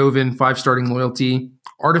Planeswalker Dovin, 5 starting loyalty.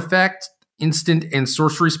 Artifact, instant, and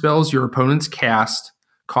sorcery spells your opponents cast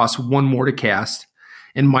cost 1 more to cast,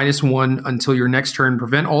 and -1 until your next turn.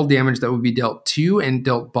 Prevent all damage that would be dealt to and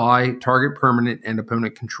dealt by target permanent and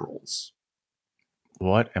opponent controls.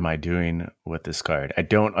 What am I doing with this card? I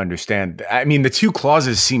don't understand. I mean, the two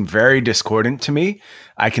clauses seem very discordant to me.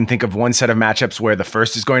 I can think of one set of matchups where the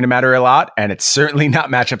first is going to matter a lot, and it's certainly not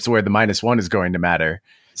matchups where the -1 is going to matter.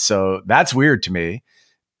 So that's weird to me.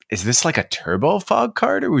 Is this like a turbo fog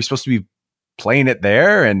card? Are we supposed to be playing it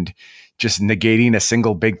there and just negating a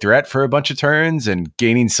single big threat for a bunch of turns and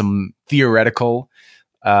gaining some theoretical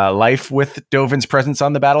life with Dovin's presence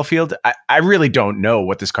on the battlefield? I really don't know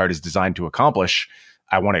what this card is designed to accomplish.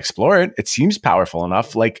 I want to explore it. It seems powerful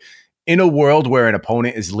enough. Like in a world where an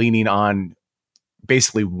opponent is leaning on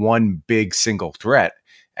basically one big single threat,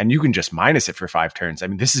 and you can just minus it for 5 turns. I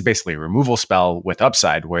mean, this is basically a removal spell with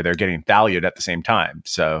upside where they're getting valued at the same time.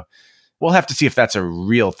 So we'll have to see if that's a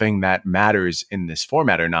real thing that matters in this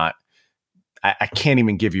format or not. I can't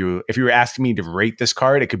even give you, if you were asking me to rate this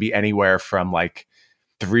card, it could be anywhere from like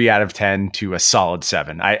 3 out of 10 to a solid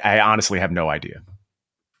 7. I honestly have no idea.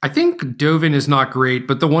 I think Dovin is not great,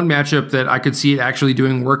 but the one matchup that I could see it actually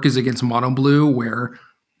doing work is against Mono Blue, where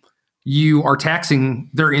you are taxing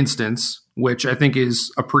their instance, which I think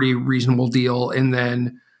is a pretty reasonable deal. And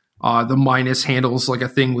then the minus handles like a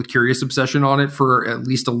thing with Curious Obsession on it for at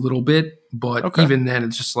least a little bit. But even then,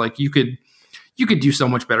 it's just like you could do so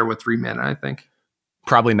much better with 3 mana, I think.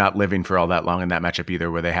 Probably not living for all that long in that matchup either,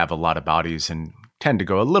 where they have a lot of bodies and tend to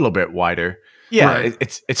go a little bit wider. Yeah, right.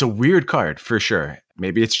 It's a weird card for sure.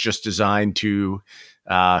 Maybe it's just designed to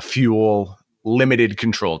fuel limited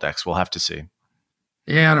control decks. We'll have to see.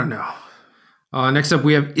 Yeah, I don't know. Next up,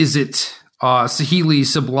 we have Izzet, Saheeli,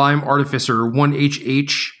 Sublime Artificer,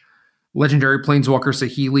 1HH, Legendary Planeswalker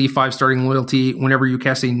Saheeli, 5 starting loyalty. Whenever you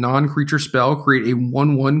cast a non-creature spell, create a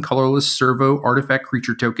 1/1 colorless servo artifact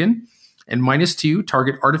creature token. And -2,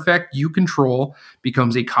 target artifact you control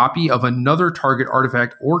becomes a copy of another target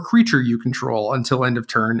artifact or creature you control until end of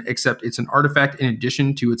turn, except it's an artifact in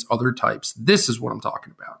addition to its other types. This is what I'm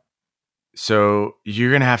talking about. So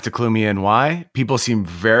you're going to have to clue me in why. People seem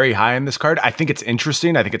very high on this card. I think it's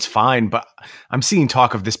interesting. I think it's fine, but I'm seeing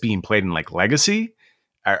talk of this being played in like Legacy.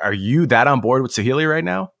 Are you that on board with Saheeli right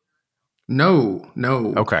now? No.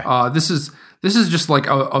 Okay. This is just like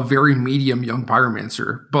a very medium young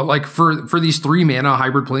Pyromancer. But like for these 3 mana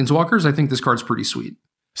hybrid planeswalkers, I think this card's pretty sweet.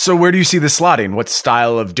 So where do you see the slotting? What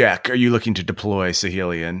style of deck are you looking to deploy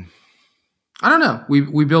Saheeli in? I don't know.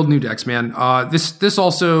 We build new decks, man. This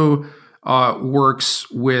also works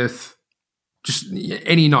with just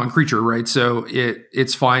any non-creature, right? So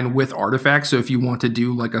it's fine with artifacts. So if you want to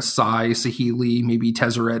do like a Sai, Saheeli, maybe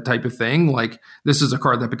Tezzeret type of thing, like this is a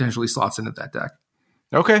card that potentially slots into that deck.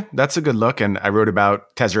 Okay, that's a good look. And I wrote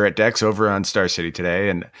about Tezzeret decks over on Star City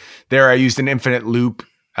today. And there I used an infinite loop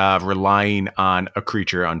relying on a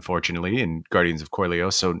creature, unfortunately, in Guardians of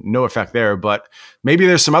Corleos. So no effect there. But maybe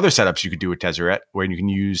there's some other setups you could do with Tezzeret where you can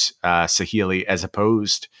use Saheeli as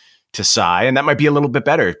opposed to Sai. And that might be a little bit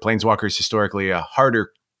better. Planeswalker is historically a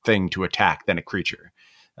harder thing to attack than a creature.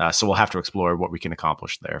 So we'll have to explore what we can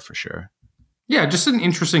accomplish there for sure. Yeah, just an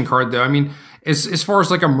interesting card, though. I mean, as far as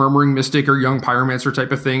like a Murmuring Mystic or Young Pyromancer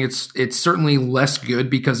type of thing, it's certainly less good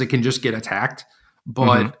because it can just get attacked.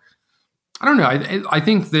 But I don't know. I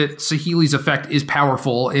think that Saheeli's effect is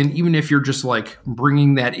powerful, and even if you're just like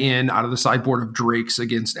bringing that in out of the sideboard of Drakes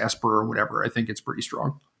against Esper or whatever, I think it's pretty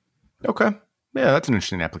strong. Okay, yeah, that's an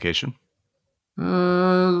interesting application.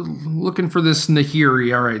 Looking for this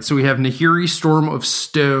Nahiri. All right, so we have Nahiri, Storm of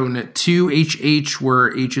Stone, 2HH,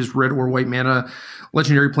 where H is red or white mana.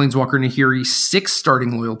 Legendary Planeswalker Nahiri, 6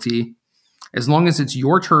 starting loyalty. As long as it's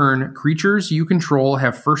your turn, creatures you control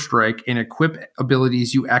have first strike, and equip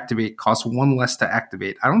abilities you activate cost 1 less to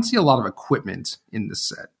activate. I don't see a lot of equipment in this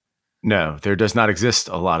set. No, there does not exist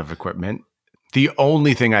a lot of equipment. The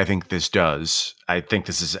only thing I think this does, I think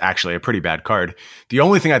this is actually a pretty bad card. The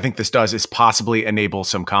only thing I think this does is possibly enable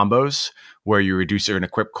some combos where you reduce an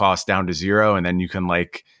equip cost down to 0, and then you can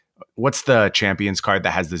what's the champions card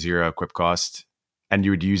that has the 0 equip cost? And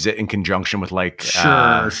you would use it in conjunction with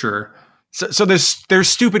Sure. So there's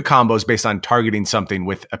stupid combos based on targeting something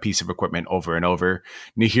with a piece of equipment over and over.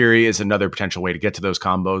 Nahiri is another potential way to get to those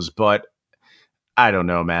combos, but I don't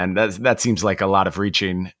know, man. That seems like a lot of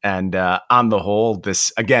reaching. And on the whole,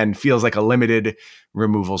 this, again, feels like a limited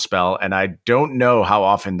removal spell. And I don't know how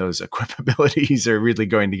often those equip abilities are really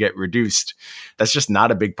going to get reduced. That's just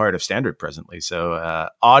not a big part of Standard presently. So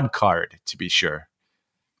odd card, to be sure.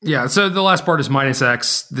 Yeah, so the last part is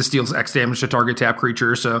 -X. This deals X damage to target tap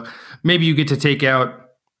creature. So maybe you get to take out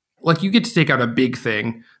a big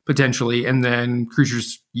thing, potentially, and then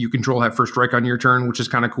creatures you control have first strike on your turn, which is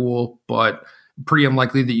kind of cool, but pretty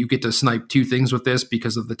unlikely that you get to snipe 2 things with this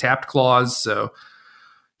because of the tapped clause. So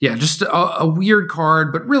yeah, just a weird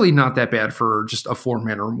card, but really not that bad for just a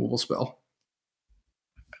 4-mana removal spell.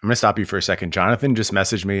 I'm going to stop you for a second. Jonathan just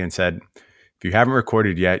messaged me and said, if you haven't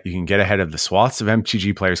recorded yet, you can get ahead of the swaths of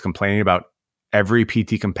MTG players complaining about every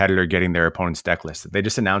PT competitor getting their opponent's deck list. They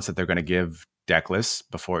just announced that they're going to give deck lists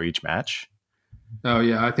before each match. Oh,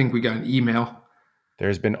 yeah. I think we got an email.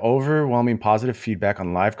 There's been overwhelming positive feedback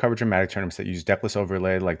on live coverage of Magic tournaments that use decklist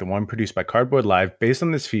overlay like the one produced by Cardboard Live. Based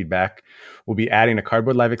on this feedback, we'll be adding a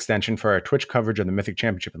Cardboard Live extension for our Twitch coverage of the Mythic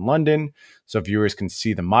Championship in London, so viewers can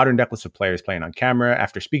see the modern decklist of players playing on camera.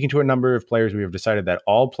 After speaking to a number of players, we have decided that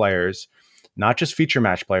all players, not just feature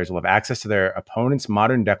match players, will have access to their opponent's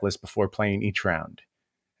modern decklist before playing each round.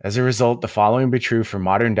 As a result, the following will be true for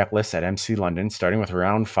modern deck lists at MC London. Starting with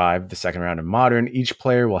round 5, the second round of modern, each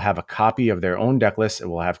player will have a copy of their own deck list. It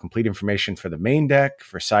will have complete information for the main deck.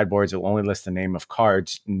 For sideboards, it will only list the name of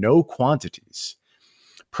cards, no quantities.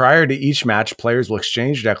 Prior to each match, players will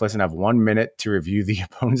exchange deck lists and have 1 minute to review the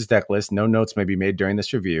opponent's deck list. No notes may be made during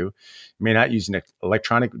this review. You may not use an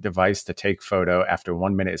electronic device to take photo. After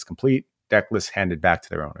 1 minute is complete, deck lists handed back to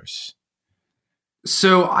their owners.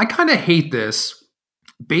 So I kind of hate this.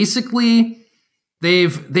 Basically,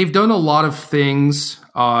 they've done a lot of things,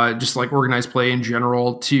 just like organized play in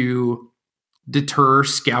general, to deter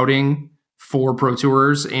scouting for Pro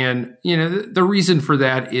Tours. And, the reason for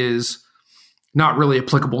that is not really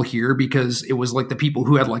applicable here because it was like the people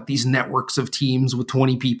who had like these networks of teams with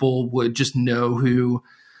 20 people would just know who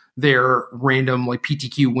their random like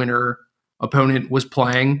PTQ winner opponent was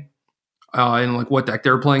playing. And like what deck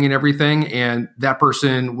they're playing and everything. And that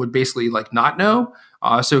person would basically like not know.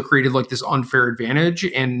 So it created like this unfair advantage.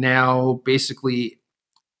 And now basically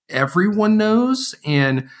everyone knows.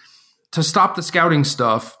 And to stop the scouting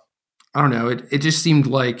stuff, I don't know, it just seemed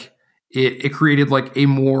like it created like a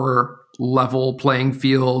more level playing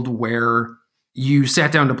field where you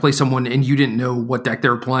sat down to play someone and you didn't know what deck they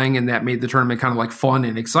were playing, and that made the tournament kind of like fun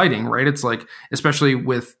and exciting, right? It's like, especially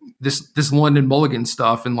with this London Mulligan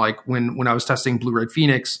stuff, and like when I was testing Blue Red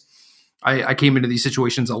Phoenix, I came into these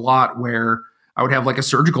situations a lot where I would have like a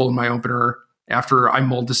surgical in my opener after I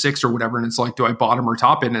mulled to 6 or whatever, and it's like, do I bottom or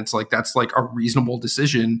top it? And it's like, that's like a reasonable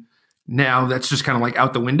decision. Now that's just kind of like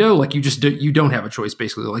out the window. Like you don't have a choice,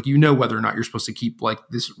 basically. Like, whether or not you're supposed to keep like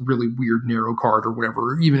this really weird narrow card or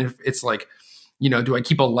whatever, even if it's like, do I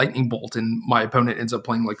keep a lightning bolt and my opponent ends up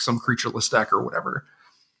playing like some creatureless deck or whatever?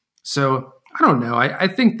 So I don't know. I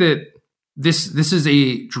think that this is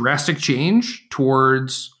a drastic change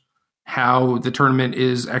towards how the tournament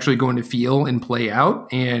is actually going to feel and play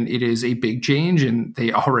out. And it is a big change. And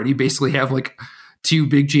they already basically have like 2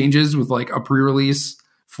 big changes with like a pre-release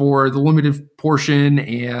for the limited portion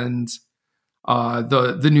and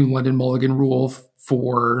the new London Mulligan rule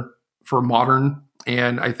for modern.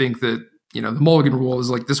 And I think that, the Mulligan rule is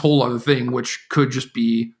like this whole other thing, which could just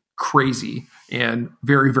be crazy and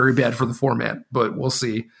very, very bad for the format, but we'll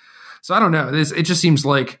see. So I don't know. It just seems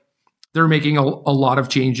like they're making a lot of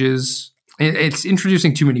changes. It's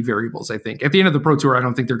introducing too many variables, I think. At the end of the Pro Tour, I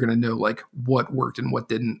don't think they're going to know like what worked and what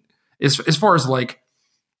didn't. As far as like,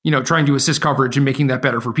 trying to assist coverage and making that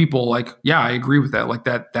better for people, like, yeah, I agree with that. Like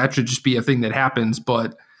that should just be a thing that happens,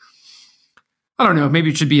 but I don't know.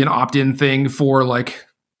 Maybe it should be an opt-in thing for like,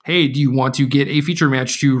 hey, do you want to get a feature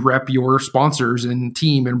match to rep your sponsors and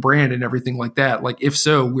team and brand and everything like that? Like, if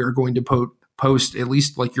so, we're going to post at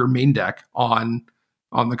least like your main deck on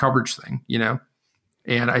the coverage thing,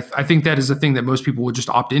 And I think that is a thing that most people would just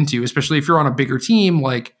opt into, especially if you're on a bigger team,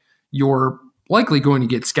 like your likely going to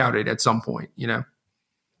get scouted at some point, you know?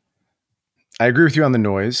 I agree with you on the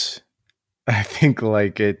noise. I think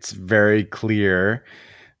like it's very clear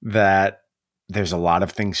that there's a lot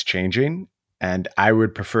of things changing, and I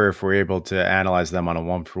would prefer if we're able to analyze them on a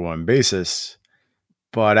 1-for-1 basis.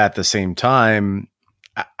 But at the same time,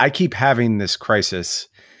 I keep having this crisis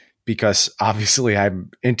because obviously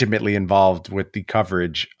I'm intimately involved with the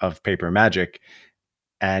coverage of Paper Magic,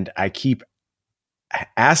 and I keep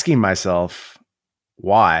asking myself,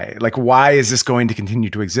 why? Like, why is this going to continue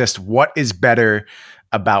to exist? What is better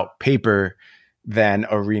about paper than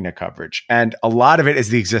arena coverage? And a lot of it is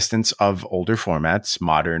the existence of older formats.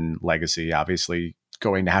 Modern, Legacy, obviously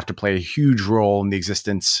going to have to play a huge role in the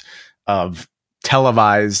existence of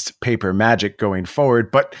televised Paper Magic going forward,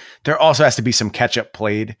 but there also has to be some catch up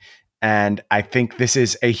played. And I think this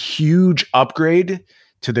is a huge upgrade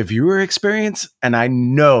to the viewer experience. And I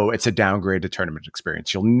know it's a downgrade to tournament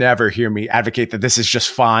experience. You'll never hear me advocate that this is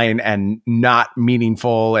just fine and not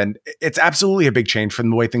meaningful. And it's absolutely a big change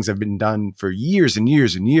from the way things have been done for years and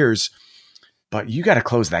years and years. But you got to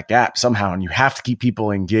close that gap somehow. And you have to keep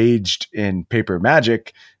people engaged in Paper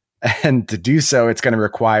Magic. And to do so, it's going to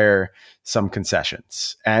require some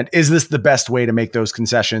concessions. And is this the best way to make those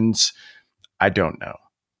concessions? I don't know.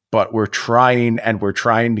 But we're trying, and we're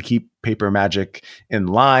trying to keep Paper Magic in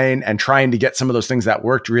line and trying to get some of those things that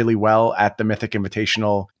worked really well at the Mythic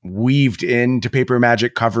Invitational weaved into Paper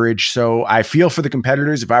Magic coverage. So I feel for the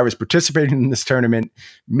competitors. If I was participating in this tournament,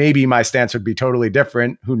 maybe my stance would be totally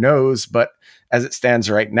different. Who knows? But as it stands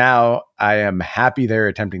right now, I am happy they're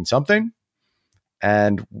attempting something,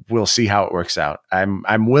 and we'll see how it works out.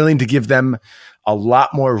 I'm willing to give them a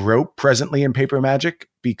lot more rope presently in Paper Magic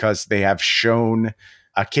because they have shown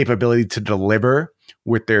a capability to deliver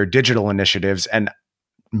with their digital initiatives. And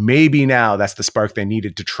maybe now that's the spark they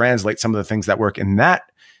needed to translate some of the things that work in that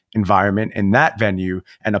environment, in that venue,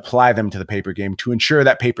 and apply them to the paper game to ensure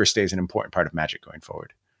that paper stays an important part of Magic going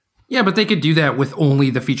forward. Yeah, but they could do that with only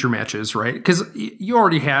the feature matches, right? Because you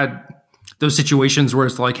already had those situations where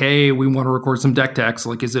it's like, hey, we want to record some deck techs.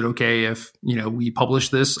 Like, is it okay if, you know, we publish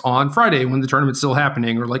this on Friday when the tournament's still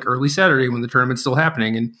happening, or like early Saturday when the tournament's still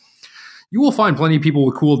happening? And you will find plenty of people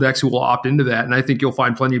with cool decks who will opt into that. And I think you'll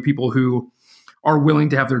find plenty of people who are willing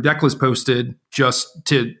to have their deck list posted just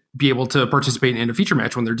to be able to participate in a feature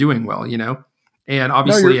match when they're doing well, you know? And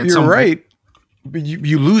obviously you're right. But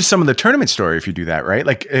you lose some of the tournament story if you do that, right?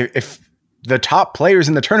 Like if the top players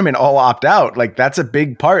in the tournament all opt out, like that's a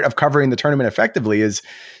big part of covering the tournament effectively, is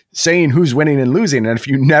saying who's winning and losing. And if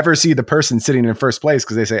you never see the person sitting in first place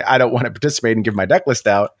because they say, I don't want to participate and give my deck list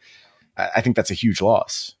out, I think that's a huge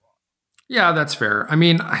loss. Yeah, that's fair. I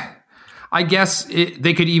mean, I guess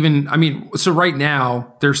they could even, I mean, so right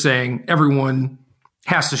now they're saying everyone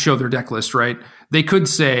has to show their deck list, right? They could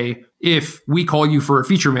say, if we call you for a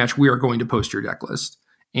feature match, we are going to post your deck list,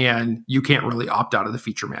 and you can't really opt out of the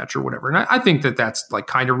feature match or whatever. And I think that that's like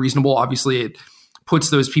kind of reasonable. Obviously, it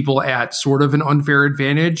puts those people at sort of an unfair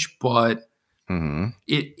advantage, but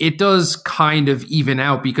it does kind of even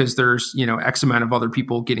out because there's, you know, X amount of other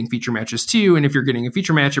people getting feature matches too. And if you're getting a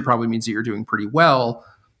feature match, it probably means that you're doing pretty well.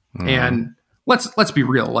 And let's be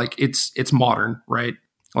real. Like it's modern, right?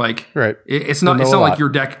 Like, right. It's not like your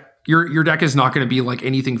deck is not going to be like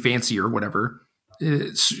anything fancy or whatever.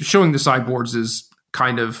 Showing the sideboards is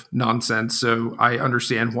kind of nonsense. So I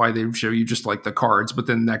understand why they would show you just like the cards, but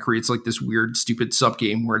then that creates like this weird, stupid sub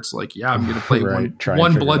game where it's like, yeah, I'm going to play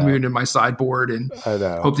one Blood Moon in my sideboard and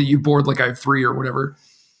hope that you board like I have 3 or whatever.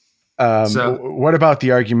 So what about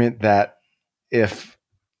the argument that if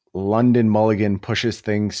London Mulligan pushes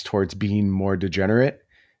things towards being more degenerate,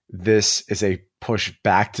 this is a push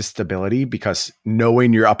back to stability, because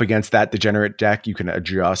knowing you're up against that degenerate deck, you can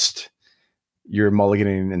adjust your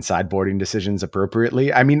mulliganing and sideboarding decisions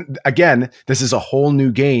appropriately. I mean, again, this is a whole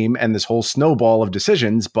new game and this whole snowball of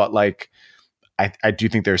decisions, but like, I do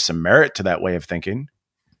think there's some merit to that way of thinking.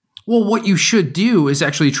 Well, what you should do is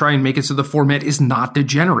actually try and make it so the format is not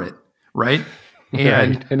degenerate, right?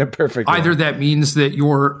 And right, in a perfect either way. That means that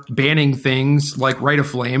you're banning things like Rite of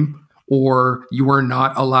Flame, or you are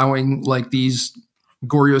not allowing like these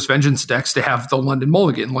Goryo's Vengeance decks to have the London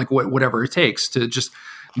Mulligan, like whatever it takes to just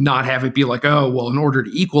not have it be like, oh, well, in order to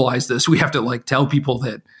equalize this, we have to like tell people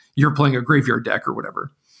that you're playing a graveyard deck or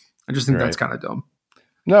whatever. I just think that's kind of dumb.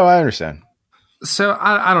 No, I understand. So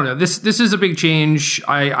I don't know. This is a big change.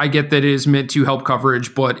 I get that it is meant to help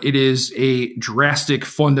coverage, but it is a drastic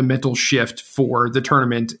fundamental shift for the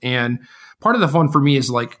tournament. And part of the fun for me is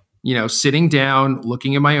like, you know, sitting down,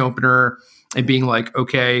 looking at my opener and being like,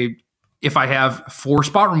 okay, if I have 4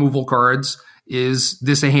 spot removal cards, is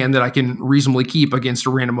this a hand that I can reasonably keep against a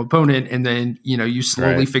random opponent? And then, you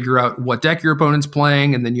slowly figure out what deck your opponent's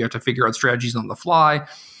playing, and then you have to figure out strategies on the fly.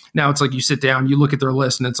 Now it's like you sit down, you look at their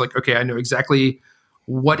list, and it's like, okay, I know exactly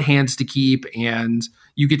what hands to keep, and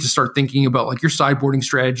you get to start thinking about like your sideboarding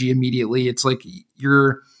strategy immediately. It's like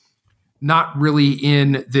you're not really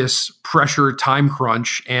in this pressure time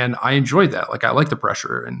crunch, and I enjoy that. Like, I like the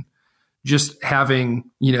pressure, and just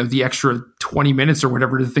having, the extra 20 minutes or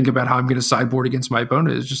whatever to think about how I'm going to sideboard against my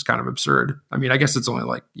opponent is just kind of absurd. I mean, I guess it's only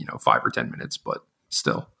like, 5 or 10 minutes, but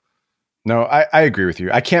still. No, I agree with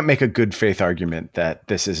you. I can't make a good faith argument that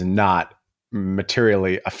this is not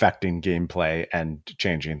materially affecting gameplay and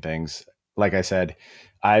changing things. Like I said,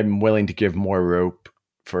 I'm willing to give more rope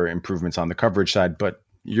for improvements on the coverage side, but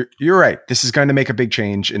you're right. This is going to make a big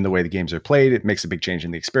change in the way the games are played. It makes a big change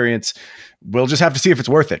in the experience. We'll just have to see if it's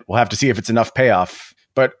worth it. We'll have to see if it's enough payoff.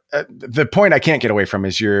 But the point I can't get away from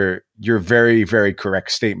is your very, very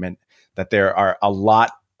correct statement that there are a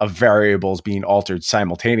lot of variables being altered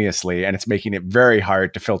simultaneously, and it's making it very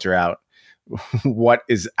hard to filter out what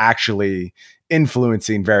is actually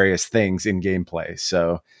influencing various things in gameplay.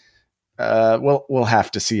 So we'll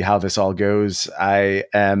have to see how this all goes. I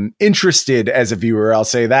am interested as a viewer. I'll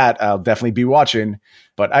say that. I'll definitely be watching,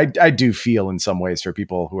 but I do feel in some ways for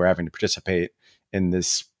people who are having to participate in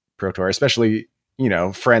this Pro Tour, especially,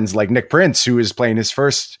 friends like Nick Prince, who is playing his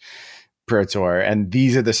first Pro Tour, and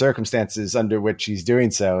these are the circumstances under which he's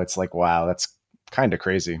doing so. It's like, wow, that's kind of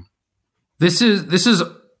crazy. This is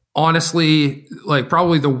honestly like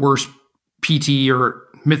probably the worst PT or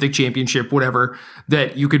Mythic Championship, whatever,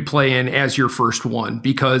 that you could play in as your first one,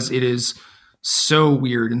 because it is so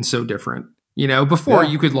weird and so different. Before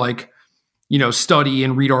you could study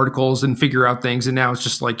and read articles and figure out things, and now it's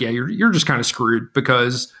just like, you're just kind of screwed,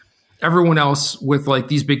 because everyone else with like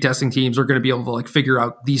these big testing teams are going to be able to like figure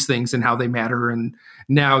out these things and how they matter. And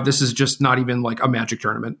now this is just not even like a Magic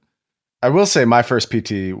tournament. I will say my first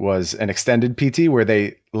PT was an extended PT where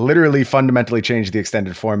they literally fundamentally changed the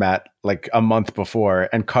extended format like a month before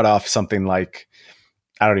and cut off something like,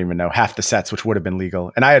 I don't even know, half the sets, which would have been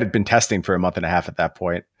legal. And I had been testing for a month and a half at that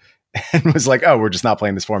point and was like, oh, we're just not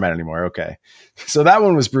playing this format anymore. Okay. So that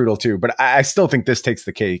one was brutal too, but I still think this takes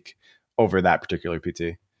the cake over that particular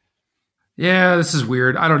PT. Yeah, this is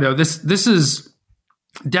weird. I don't know. This is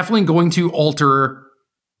definitely going to alter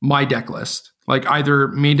my deck list, like either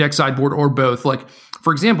main deck, sideboard, or both. Like,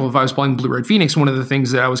 for example, if I was playing Blue Red Phoenix, one of the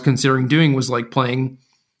things that I was considering doing was like playing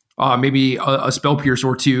maybe a Spell Pierce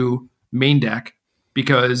or two main deck,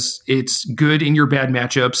 because it's good in your bad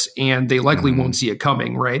matchups and they likely won't see it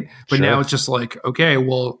coming, right? But now it's just like, okay,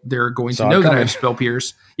 well, they're going to know that I have Spell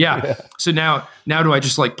Pierce. Yeah. So now do I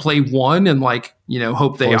just like play one and like,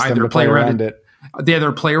 hope they either play around it. They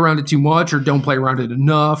either play around it too much or don't play around it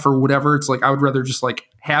enough or whatever. It's like, I would rather just like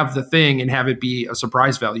have the thing and have it be a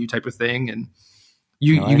surprise value type of thing. And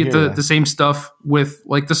you get the same stuff with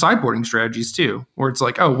like the sideboarding strategies too, where it's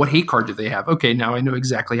like, oh, what hate card do they have? Okay, now I know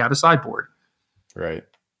exactly how to sideboard. Right.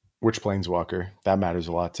 Which Planeswalker? That matters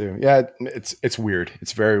a lot too. Yeah, it's weird.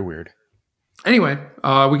 It's very weird. Anyway,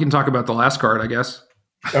 we can talk about the last card, I guess.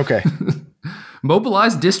 Okay.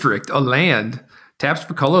 Mobilized District, a land, taps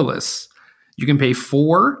for colorless. You can pay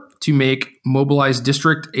 4 to make Mobilized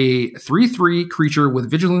District a 3/3 creature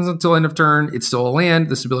with vigilance until end of turn. It's still a land.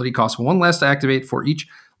 This ability costs 1 less to activate for each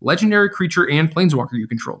legendary creature and planeswalker you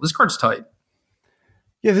control. This card's tight.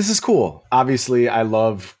 Yeah, this is cool. Obviously, I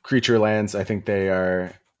love creature lands. I think they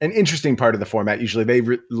are an interesting part of the format. Usually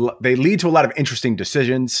they lead to a lot of interesting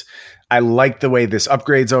decisions. I like the way this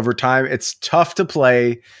upgrades over time. It's tough to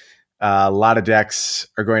play. A lot of decks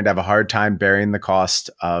are going to have a hard time bearing the cost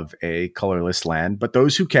of a colorless land, but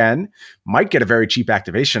those who can might get a very cheap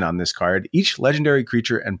activation on this card. Each legendary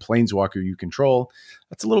creature and planeswalker you control.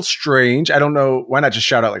 That's a little strange. I don't know. Why not just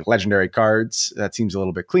shout out like legendary cards? That seems a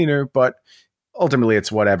little bit cleaner, but ultimately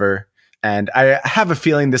it's whatever. And I have a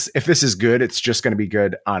feeling if this is good, it's just going to be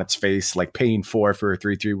good on its face. Like paying 4 for a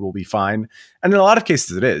 3/3 will be fine. And in a lot of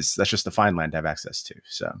cases it is. That's just a fine land to have access to.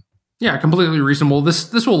 So yeah, completely reasonable.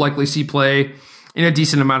 This will likely see play in a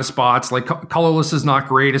decent amount of spots. Like colorless is not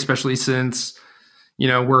great, especially since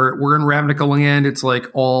we're in Ravnica land. It's like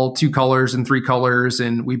all 2 colors and 3 colors,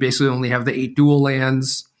 and we basically only have the 8 dual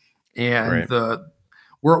lands. And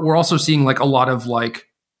we're also seeing like a lot of like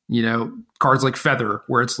cards like Feather,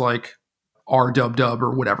 where it's like R-dub or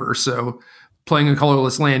whatever. So playing a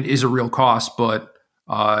colorless land is a real cost, but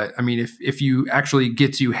I mean, if you actually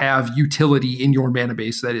get to have utility in your mana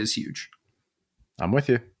base, that is huge. I'm with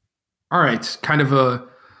you. All right. Kind of a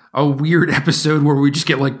a weird episode where we just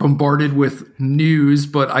get like bombarded with news,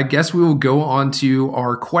 but I guess we will go on to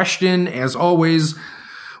our question. As always,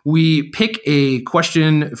 we pick a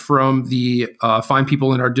question from the fine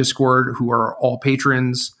people in our Discord who are all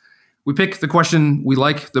patrons. We pick the question we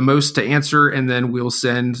like the most to answer, and then we'll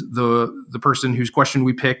send the person whose question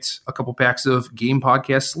we picked a couple packs of Game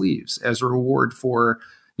Podcast sleeves as a reward for,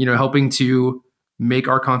 helping to make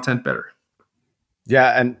our content better.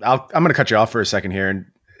 Yeah, and I'm going to cut you off for a second here, and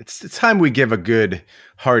it's time we give a good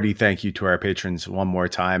hearty thank you to our patrons one more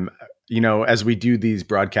time. As we do these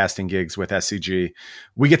broadcasting gigs with SCG,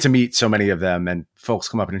 we get to meet so many of them, and folks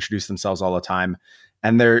come up and introduce themselves all the time.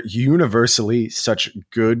 And they're universally such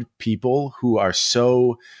good people who are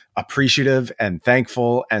so appreciative and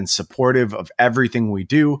thankful and supportive of everything we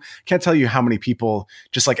do. Can't tell you how many people,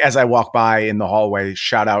 just like as I walk by in the hallway,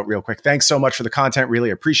 shout out real quick, thanks so much for the content, really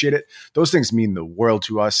appreciate it. Those things mean the world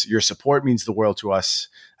to us. Your support means the world to us.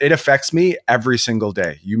 It affects me every single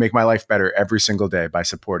day. You make my life better every single day by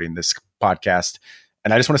supporting this podcast.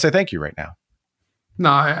 And I just want to say thank you right now. No,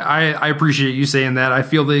 I appreciate you saying that. I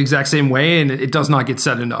feel the exact same way, and it does not get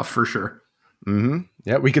said enough for sure. Mm-hmm.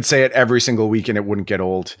 Yeah, we could say it every single week and it wouldn't get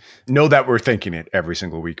old. Know that we're thinking it every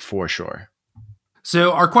single week for sure.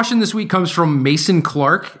 So our question this week comes from Mason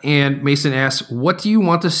Clark, and Mason asks, what do you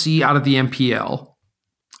want to see out of the MPL?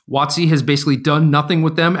 WotC has basically done nothing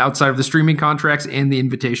with them outside of the streaming contracts and the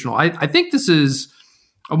invitational. I think this is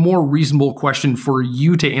a more reasonable question for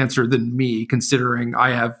you to answer than me, considering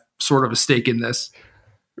I have sort of a stake in this.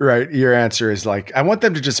 Right. Your answer is like, I want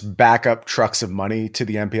them to just back up trucks of money to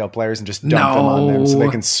the MPL players and just dump them on them so they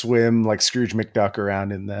can swim like Scrooge McDuck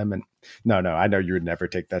around in them. And no, I know you would never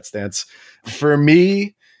take that stance. For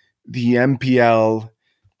me, the MPL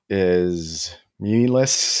is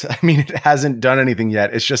meaningless. I mean, it hasn't done anything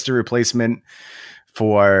yet. It's just a replacement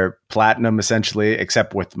for Platinum, essentially,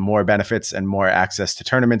 except with more benefits and more access to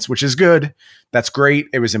tournaments, which is good. That's great.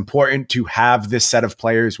 It was important to have this set of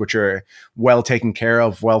players which are well taken care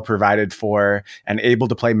of, well provided for, and able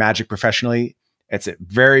to play Magic professionally. It's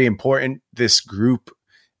very important this group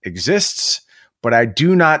exists, but I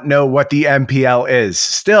do not know what the MPL is.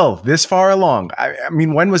 Still, this far along. I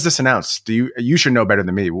mean, when was this announced? You should know better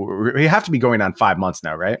than me. We have to be going on 5 months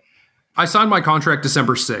now, right? I signed my contract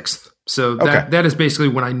December 6th. So that is basically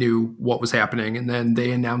when I knew what was happening. And then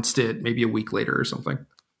they announced it maybe a week later or something.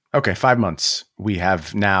 Okay, 5 months. We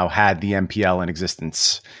have now had the MPL in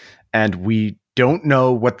existence. And we don't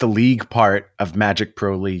know what the league part of Magic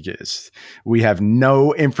Pro League is. We have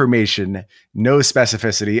no information, no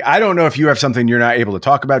specificity. I don't know if you have something you're not able to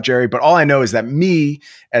talk about, Jerry, but all I know is that me,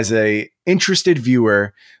 as a interested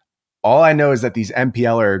viewer, all I know is that these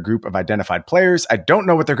MPL are a group of identified players. I don't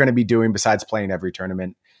know what they're going to be doing besides playing every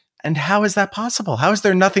tournament. And how is that possible? How is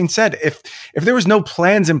there nothing said? If there was no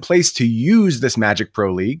plans in place to use this Magic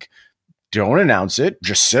Pro League, don't announce it.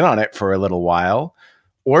 Just sit on it for a little while.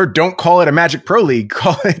 Or don't call it a Magic Pro League.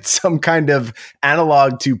 Call it some kind of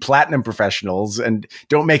analog to Platinum Professionals, and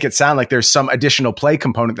don't make it sound like there's some additional play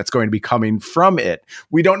component that's going to be coming from it.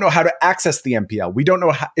 We don't know how to access the MPL. We don't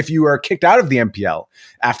know if you are kicked out of the MPL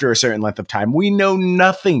after a certain length of time. We know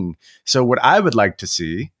nothing. So what I would like to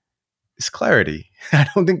see is clarity. I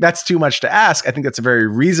don't think that's too much to ask. I think that's a very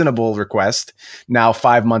reasonable request. Now,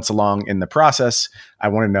 5 months along in the process, I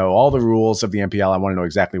want to know all the rules of the MPL. I want to know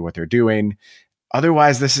exactly what they're doing.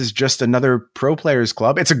 Otherwise, this is just another pro players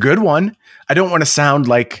club. It's a good one. I don't want to sound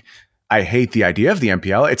like I hate the idea of the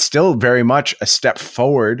MPL. It's still very much a step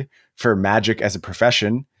forward for Magic as a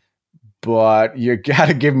profession, but you got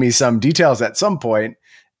to give me some details at some point,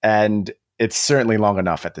 and it's certainly long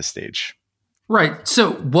enough at this stage. Right.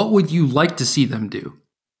 So what would you like to see them do?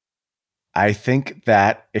 I think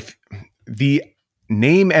that if the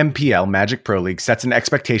name MPL, Magic Pro League, sets an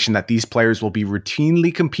expectation that these players will be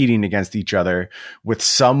routinely competing against each other with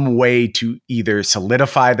some way to either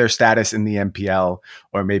solidify their status in the MPL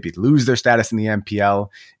or maybe lose their status in the MPL.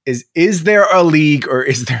 Is there a league or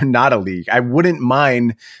is there not a league? I wouldn't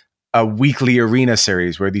mind a weekly arena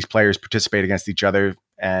series where these players participate against each other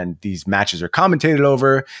and these matches are commentated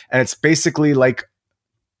over. And it's basically like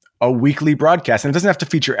a weekly broadcast. And it doesn't have to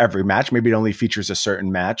feature every match. Maybe it only features a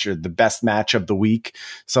certain match or the best match of the week,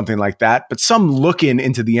 something like that. But some look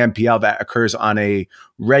into the MPL that occurs on a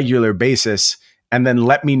regular basis, and then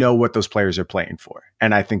let me know what those players are playing for.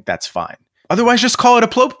 And I think that's fine. Otherwise, just call it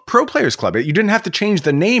a pro players club. You didn't have to change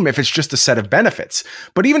the name if it's just a set of benefits.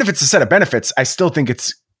 But even if it's a set of benefits, I still think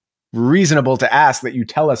it's reasonable to ask that you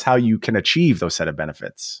tell us how you can achieve those set of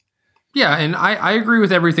benefits. Yeah, and I agree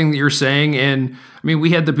with everything that you're saying. And I mean, we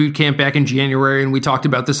had the boot camp back in January and we talked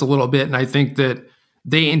about this a little bit. And I think that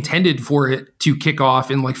they intended for it to kick off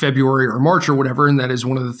in like February or March or whatever. And that is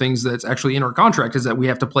one of the things that's actually in our contract, is that we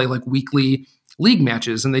have to play like weekly league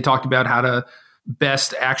matches. And they talked about how to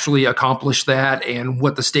best actually accomplish that and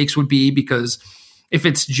what the stakes would be, because if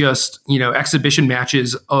it's just, exhibition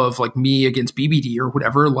matches of like me against BBD or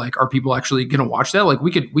whatever, like, are people actually going to watch that? Like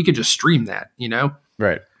we could just stream that,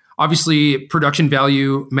 Right. Obviously production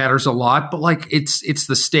value matters a lot, but like it's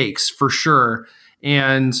the stakes for sure.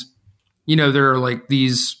 And, there are like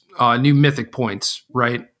these new mythic points,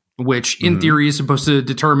 right? Which in theory is supposed to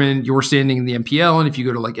determine your standing in the MPL. And if you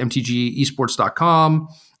go to like mtgesports.com,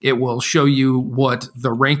 it will show you what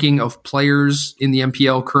the ranking of players in the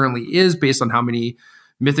MPL currently is based on how many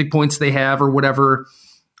mythic points they have or whatever.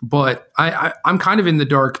 But I'm kind of in the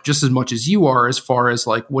dark just as much as you are, as far as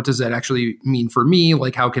like, what does that actually mean for me?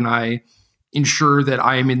 Like, how can I ensure that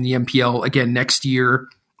I am in the MPL again next year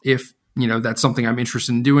if, that's something I'm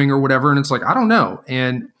interested in doing or whatever? And it's like, I don't know.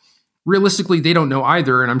 And realistically, they don't know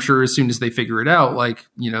either. And I'm sure as soon as they figure it out, like,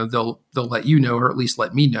 they'll let you know, or at least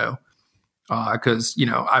let me know. Because,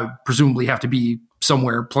 I presumably have to be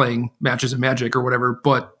somewhere playing matches of Magic or whatever.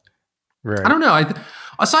 But right. I don't know.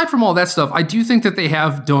 Aside from all that stuff, I do think that they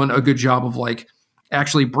have done a good job of like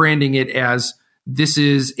actually branding it as this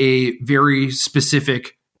is a very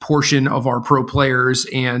specific portion of our pro players.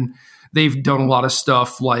 And they've done a lot of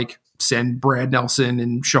stuff like send Brad Nelson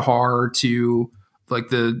and Shahar to like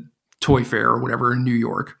the Toy Fair or whatever in New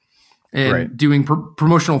York, and doing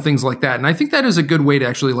promotional things like that. And I think that is a good way to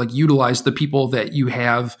actually like utilize the people that you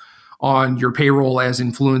have on your payroll as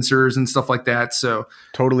influencers and stuff like that. So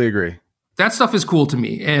totally agree. That stuff is cool to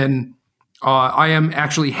me. And I am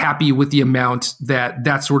actually happy with the amount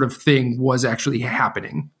that sort of thing was actually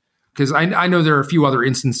happening. Because I know there are a few other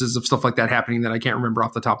instances of stuff like that happening that I can't remember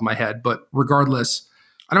off the top of my head. But regardless,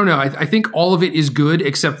 I don't know. I think all of it is good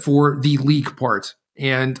except for the league part.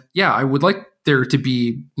 And yeah, I would like there to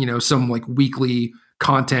be, some like weekly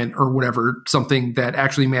content or whatever, something that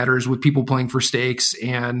actually matters with people playing for stakes.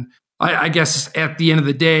 And I guess at the end of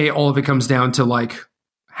the day, all of it comes down to like,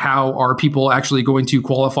 how are people actually going to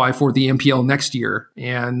qualify for the MPL next year?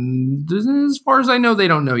 And as far as I know, they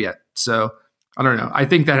don't know yet. So I don't know. I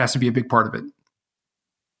think that has to be a big part of it.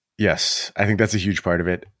 Yes, I think that's a huge part of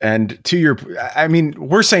it. And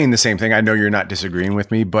we're saying the same thing. I know you're not disagreeing with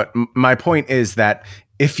me, but my point is that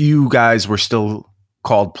if you guys were still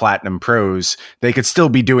called Platinum Pros, they could still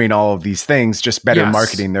be doing all of these things, just better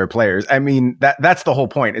marketing their players. I mean, that's the whole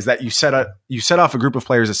point, is that you set off a group of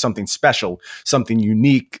players as something special, something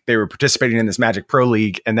unique. They were participating in this Magic Pro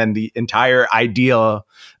League, and then the entire idea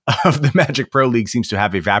of the Magic Pro League seems to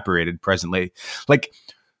have evaporated presently. Like,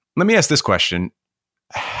 let me ask this question.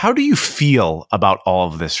 How do you feel about all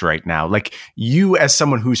of this right now? Like, you as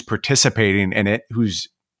someone who's participating in it, who's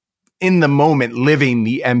in the moment living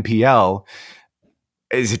the MPL,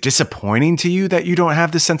 is it disappointing to you that you don't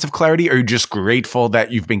have this sense of clarity? Or are you just grateful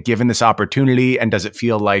that you've been given this opportunity? And does it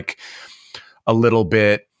feel like a little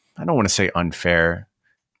bit, I don't want to say unfair,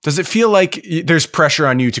 does it feel like there's pressure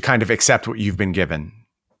on you to kind of accept what you've been given?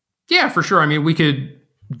 Yeah, for sure. I mean, we could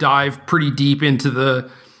dive pretty deep into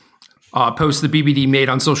the post the BBD made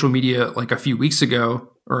on social media like a few weeks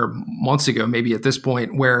ago or months ago, maybe at this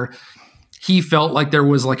point, where he felt like there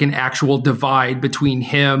was like an actual divide between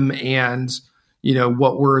him and,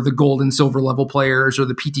 what were the gold and silver level players or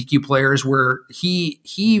the PTQ players, where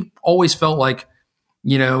he always felt like,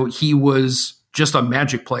 he was just a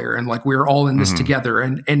Magic player and like we were all in this together.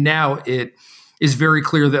 And now it is very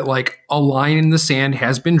clear that like a line in the sand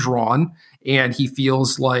has been drawn, and he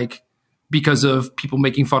feels like, because of people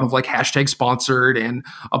making fun of like hashtag sponsored and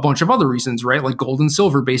a bunch of other reasons, right? Like gold and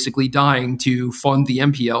silver basically dying to fund the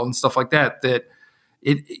MPL and stuff like that, that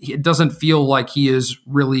it doesn't feel like he is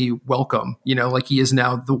really welcome, like he is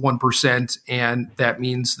now the 1%. And that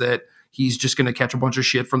means that he's just going to catch a bunch of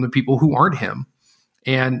shit from the people who aren't him.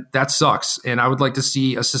 And that sucks. And I would like to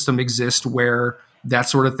see a system exist where that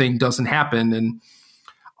sort of thing doesn't happen. And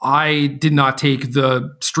I did not take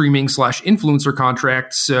the streaming / influencer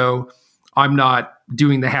contract, so I'm not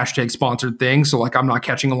doing the hashtag sponsored thing. So like, I'm not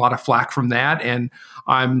catching a lot of flack from that. And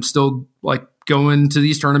I'm still like going to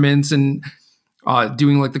these tournaments and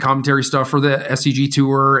doing like the commentary stuff for the SCG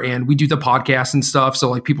tour. And we do the podcast and stuff. So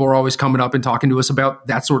like people are always coming up and talking to us about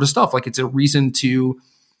that sort of stuff. Like it's a reason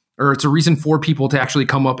for people to actually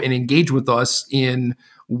come up and engage with us in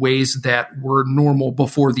ways that were normal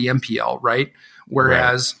before the MPL. Right.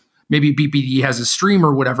 Whereas maybe BPD has a stream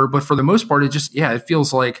or whatever, but for the most part, it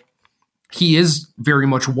feels like he is very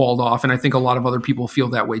much walled off. And I think a lot of other people feel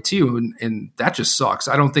that way too. And that just sucks.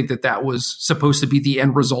 I don't think that was supposed to be the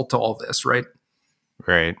end result to all this, right?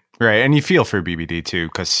 Right. And you feel for BBD too,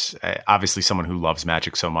 because obviously someone who loves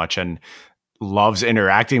Magic so much and loves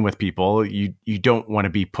interacting with people, you don't want to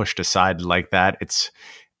be pushed aside like that. It's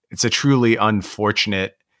a truly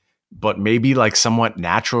unfortunate, but maybe like somewhat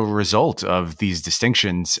natural result of these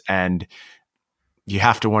distinctions. And you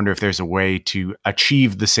have to wonder if there's a way to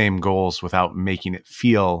achieve the same goals without making it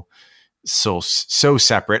feel so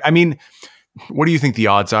separate. I mean, what do you think the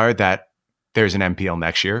odds are that there's an MPL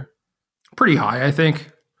next year? Pretty high, I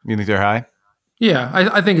think. You think they're high? Yeah,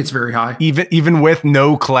 I think it's very high. Even with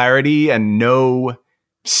no clarity and no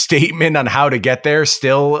statement on how to get there,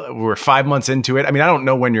 still we're 5 months into it. I mean, I don't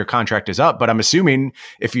know when your contract is up, but I'm assuming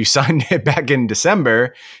if you signed it back in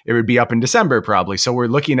December, it would be up in December probably. So we're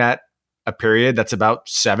looking at a period that's about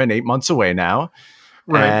 7-8 months away now.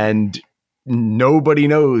 Right. And nobody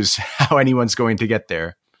knows how anyone's going to get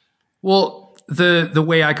there. Well, the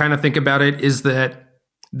way I kind of think about it is that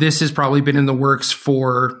this has probably been in the works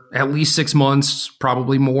for at least 6 months,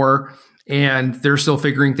 probably more. And they're still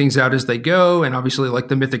figuring things out as they go. And obviously, like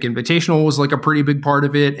the Mythic Invitational was like a pretty big part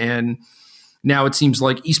of it. And now it seems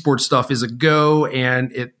like esports stuff is a go,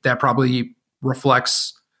 and that probably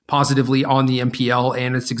reflects positively on the MPL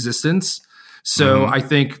and its existence. So I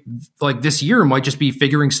think like this year might just be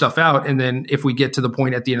figuring stuff out. And then if we get to the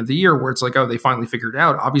point at the end of the year where it's like, oh, they finally figured it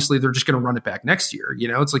out, obviously they're just going to run it back next year. You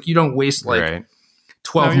know, it's like you don't waste like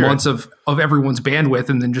 12 months of everyone's bandwidth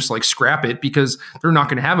and then just like scrap it because they're not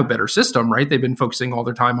going to have a better system, right? They've been focusing all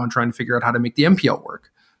their time on trying to figure out how to make the MPL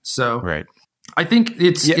work. So I think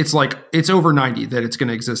it's like it's over 90 that it's going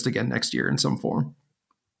to exist again next year in some form.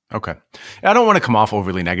 Okay. I don't want to come off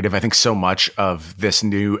overly negative. I think so much of this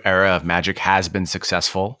new era of Magic has been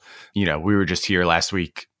successful. You know, we were just here last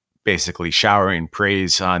week basically showering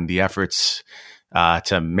praise on the efforts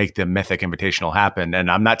to make the Mythic Invitational happen.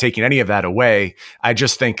 And I'm not taking any of that away. I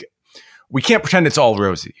just think we can't pretend it's all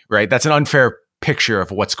rosy, right? That's an unfair picture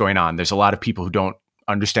of what's going on. There's a lot of people who don't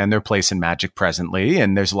understand their place in Magic presently.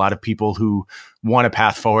 And there's a lot of people who want a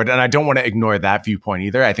path forward. And I don't want to ignore that viewpoint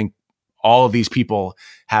either. I think all of these people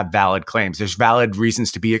have valid claims. There's valid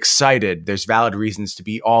reasons to be excited. There's valid reasons to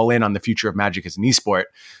be all in on the future of Magic as an esport.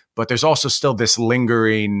 But there's also still this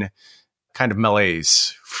lingering kind of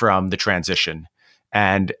malaise from the transition.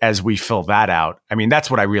 And as we fill that out, I mean,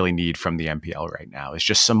 that's what I really need from the MPL right now is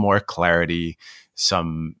just some more clarity,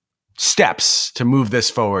 some steps to move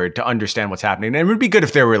this forward, to understand what's happening. And it would be good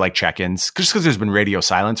if there were like check-ins, just because there's been radio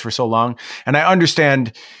silence for so long. And I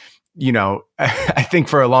understand, you know, I think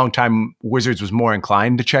for a long time, Wizards was more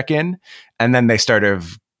inclined to check in. And then they started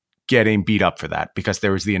getting beat up for that because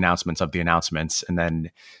there was the announcements of the announcements. And then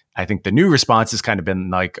I think the new response has kind of been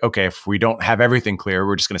like, okay, if we don't have everything clear,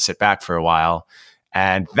 we're just going to sit back for a while.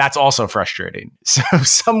 And that's also frustrating. So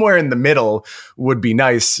somewhere in the middle would be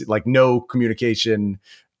nice, like no communication,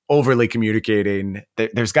 overly communicating.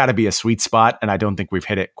 There's got to be a sweet spot. And I don't think we've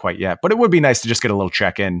hit it quite yet. But it would be nice to just get a little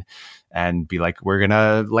check-in and be like, we're going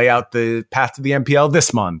to lay out the path to the MPL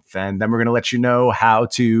this month. And then we're going to let you know how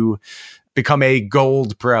to become a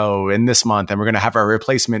gold pro in this month. And we're going to have our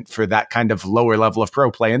replacement for that kind of lower level of pro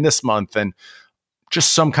play in this month. And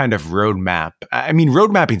just some kind of roadmap. I mean,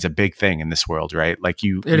 road mapping is a big thing in this world, right? Like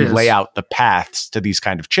you lay out the paths to these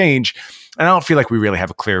kind of change. And I don't feel like we really have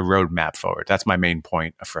a clear roadmap forward. That's my main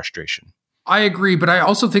point of frustration. I agree, but I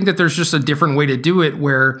also think that there's just a different way to do it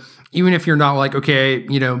where even if you're not like, okay,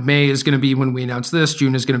 you know, May is going to be when we announce this,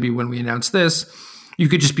 June is going to be when we announce this, you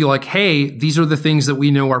could just be like, hey, these are the things that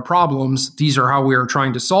we know are problems. These are how we are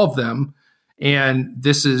trying to solve them. And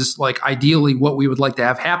this is like ideally what we would like to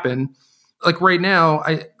have happen. Like right now,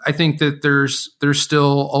 I think that there's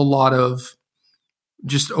still a lot of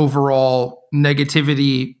just overall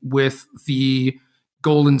negativity with the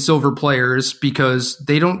gold and silver players because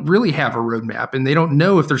they don't really have a roadmap and they don't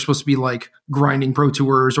know if they're supposed to be like grinding pro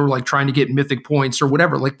tours or like trying to get mythic points or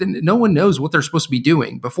whatever. Like no one knows what they're supposed to be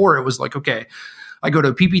doing. Before it was like, okay, I go to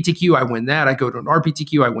a PPTQ, I win that. I go to an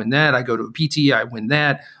RPTQ, I win that. I go to a PT, I win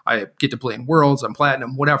that. I get to play in Worlds, I'm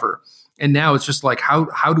Platinum, whatever. And now it's just like,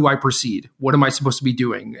 how do I proceed? What am I supposed to be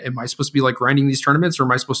doing? Am I supposed to be like grinding these tournaments or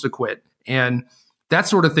am I supposed to quit? And that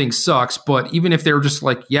sort of thing sucks. But even if they're just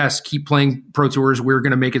like, yes, keep playing pro tours, we're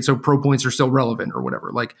going to make it so pro points are still relevant or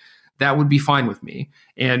whatever, like that would be fine with me.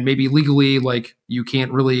 And maybe legally, like you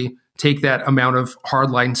can't really take that amount of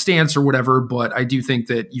hardline stance or whatever. But I do think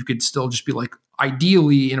that you could still just be like,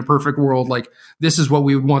 ideally in a perfect world, like this is what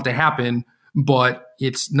we would want to happen, but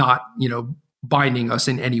it's not, you know, binding us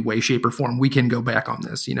in any way, shape, or form. We can go back on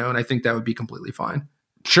this, you know, and I think that would be completely fine.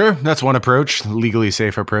 Sure, that's one approach, legally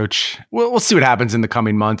safe approach. We'll see what happens in the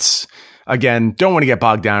coming months. Again, don't want to get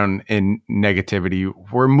bogged down in negativity.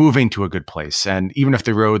 We're moving to a good place. And even if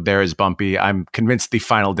the road there is bumpy, I'm convinced the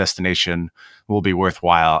final destination will be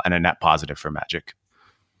worthwhile and a net positive for Magic.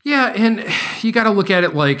 Yeah, and you got to look at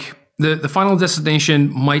it like the final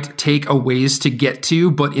destination might take a ways to get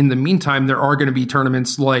to, but in the meantime, there are going to be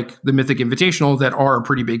tournaments like the Mythic Invitational that are a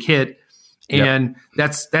pretty big hit. And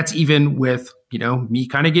that's even with, me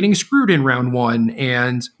kind of getting screwed in round one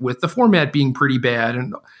and with the format being pretty bad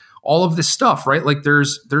and all of this stuff, right? Like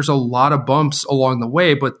there's a lot of bumps along the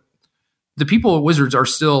way, but the people at Wizards are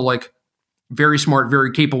still like very smart,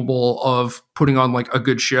 very capable of putting on like a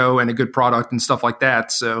good show and a good product and stuff like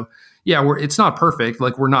that. So yeah, it's not perfect.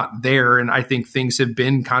 Like we're not there. And I think things have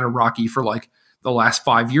been kind of rocky for like the last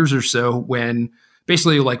 5 years or so when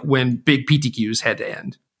basically like when big PTQs had to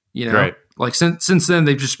end, Right. Like since then,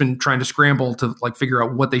 they've just been trying to scramble to like figure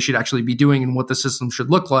out what they should actually be doing and what the system should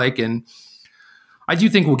look like. And I do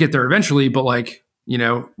think we'll get there eventually, but like,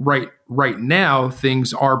 right now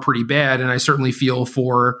things are pretty bad. And I certainly feel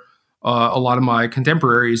for a lot of my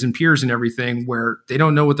contemporaries and peers and everything where they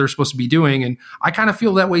don't know what they're supposed to be doing. And I kind of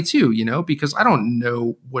feel that way too, because I don't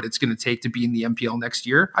know what it's going to take to be in the MPL next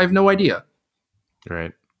year. I have no idea.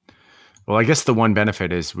 Right. Well, I guess the one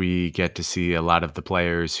benefit is we get to see a lot of the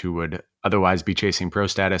players who would otherwise be chasing pro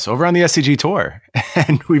status over on the SCG tour.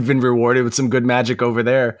 And we've been rewarded with some good Magic over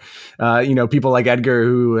there. People like Edgar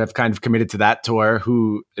who have kind of committed to that tour,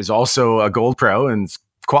 who is also a gold pro and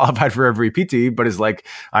qualified for every PT, but is like,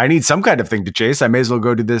 I need some kind of thing to chase. I may as well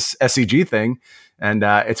go to this SCG thing. And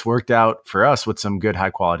it's worked out for us with some good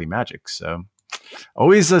high quality Magic. So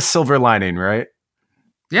always a silver lining, right?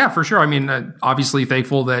 Yeah, for sure. I mean, obviously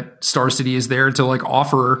thankful that Star City is there to like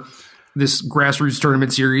offer this grassroots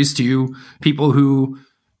tournament series to people who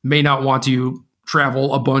may not want to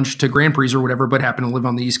travel a bunch to Grand Prix or whatever, but happen to live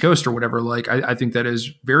on the East Coast or whatever. Like, I think that is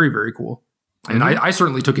very, very cool. And I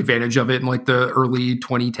certainly took advantage of it in like the early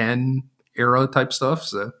 2010 era type stuff.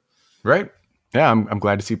 So, right. Yeah, I'm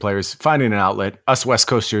glad to see players finding an outlet. Us West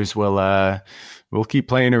Coasters we'll keep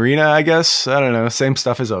playing Arena, I guess. I don't know. Same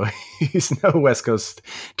stuff as always. No West Coast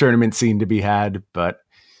tournament scene to be had, but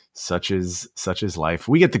such is life.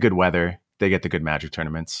 We get the good weather. They get the good Magic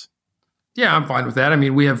tournaments. Yeah, I'm fine with that. I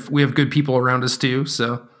mean, we have good people around us too.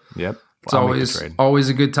 So yep, it's always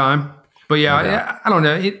a good time. But yeah, I don't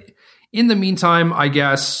know. In the meantime, I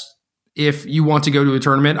guess if you want to go to a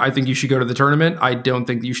tournament, I think you should go to the tournament. I don't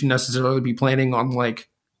think you should necessarily be planning on like,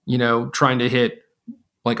 trying to hit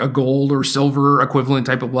like a gold or silver equivalent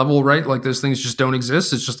type of level, right? Like those things just don't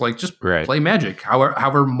exist. It's just play Magic,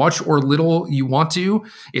 however much or little you want to.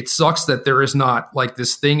 It sucks that there is not like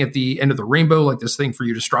this thing at the end of the rainbow, like this thing for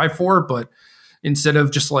you to strive for. But instead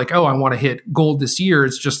of just like, oh, I want to hit gold this year,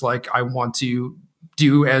 it's just like, I want to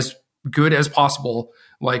do as good as possible.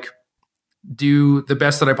 Like do the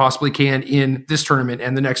best that I possibly can in this tournament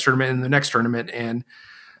and the next tournament and the next tournament. And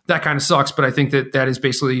that kind of sucks. But I think that is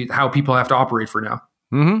basically how people have to operate for now.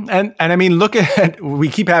 Mm-hmm. And I mean, look at, we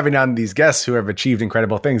keep having on these guests who have achieved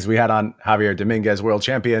incredible things. We had on Javier Dominguez, world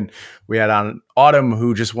champion. We had on Autumn,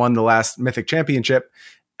 who just won the last Mythic Championship.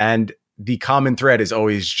 And the common thread is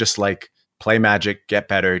always just like, play Magic, get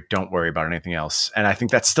better, don't worry about anything else. And I think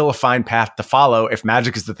that's still a fine path to follow. If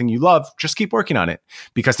Magic is the thing you love, just keep working on it,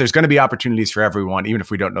 because there's going to be opportunities for everyone, even if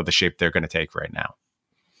we don't know the shape they're going to take right now.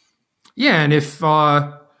 Yeah. And if,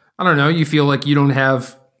 I don't know, you feel like you don't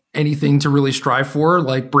have anything to really strive for,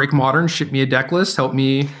 like break Modern, ship me a deck list, help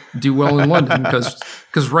me do well in London,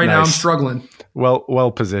 because right now I'm struggling.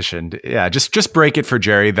 Well positioned. Yeah, just break it for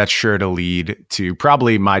Jerry. That's sure to lead to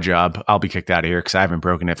probably my job. I'll be kicked out of here because I haven't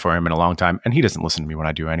broken it for him in a long time, and he doesn't listen to me when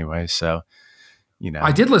I do anyway. So,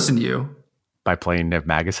 I did listen to you by playing Nev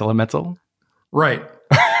Magus Elemental, right?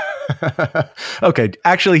 Okay,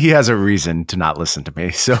 actually, he has a reason to not listen to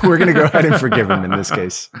me, so we're gonna go ahead and forgive him in this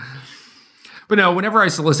case. But no, whenever I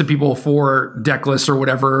solicit people for deck lists or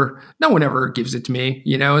whatever, no one ever gives it to me,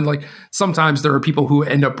 and like sometimes there are people who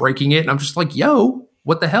end up breaking it and I'm just like, yo,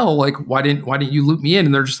 what the hell? Like, why didn't you loop me in?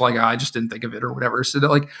 And they're just like, I just didn't think of it or whatever. So that,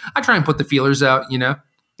 like, I try and put the feelers out,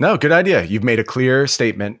 No, good idea. You've made a clear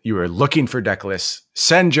statement. You are looking for deck lists.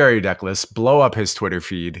 Send Jerry deck lists, blow up his Twitter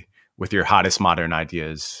feed with your hottest Modern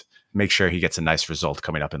ideas. Make sure he gets a nice result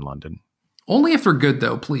coming up in London. Only if they're good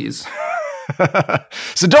though, please.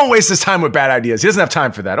 So don't waste his time with bad ideas. He doesn't have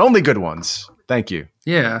time for that. Only good ones. Thank you.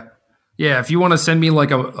 Yeah. If you want to send me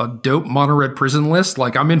like a dope Mono Red prison list,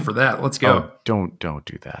 like I'm in for that. Let's go. Oh, don't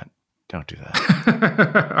do that. Don't do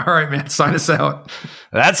that. All right, man. Sign us out.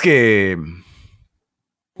 That's game.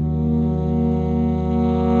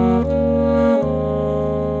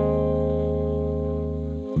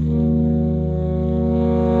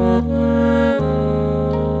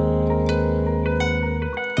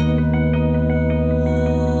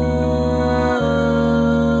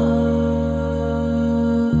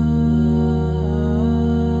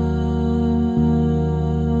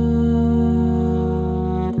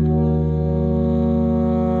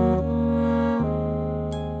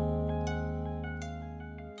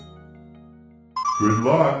 Good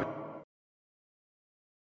luck.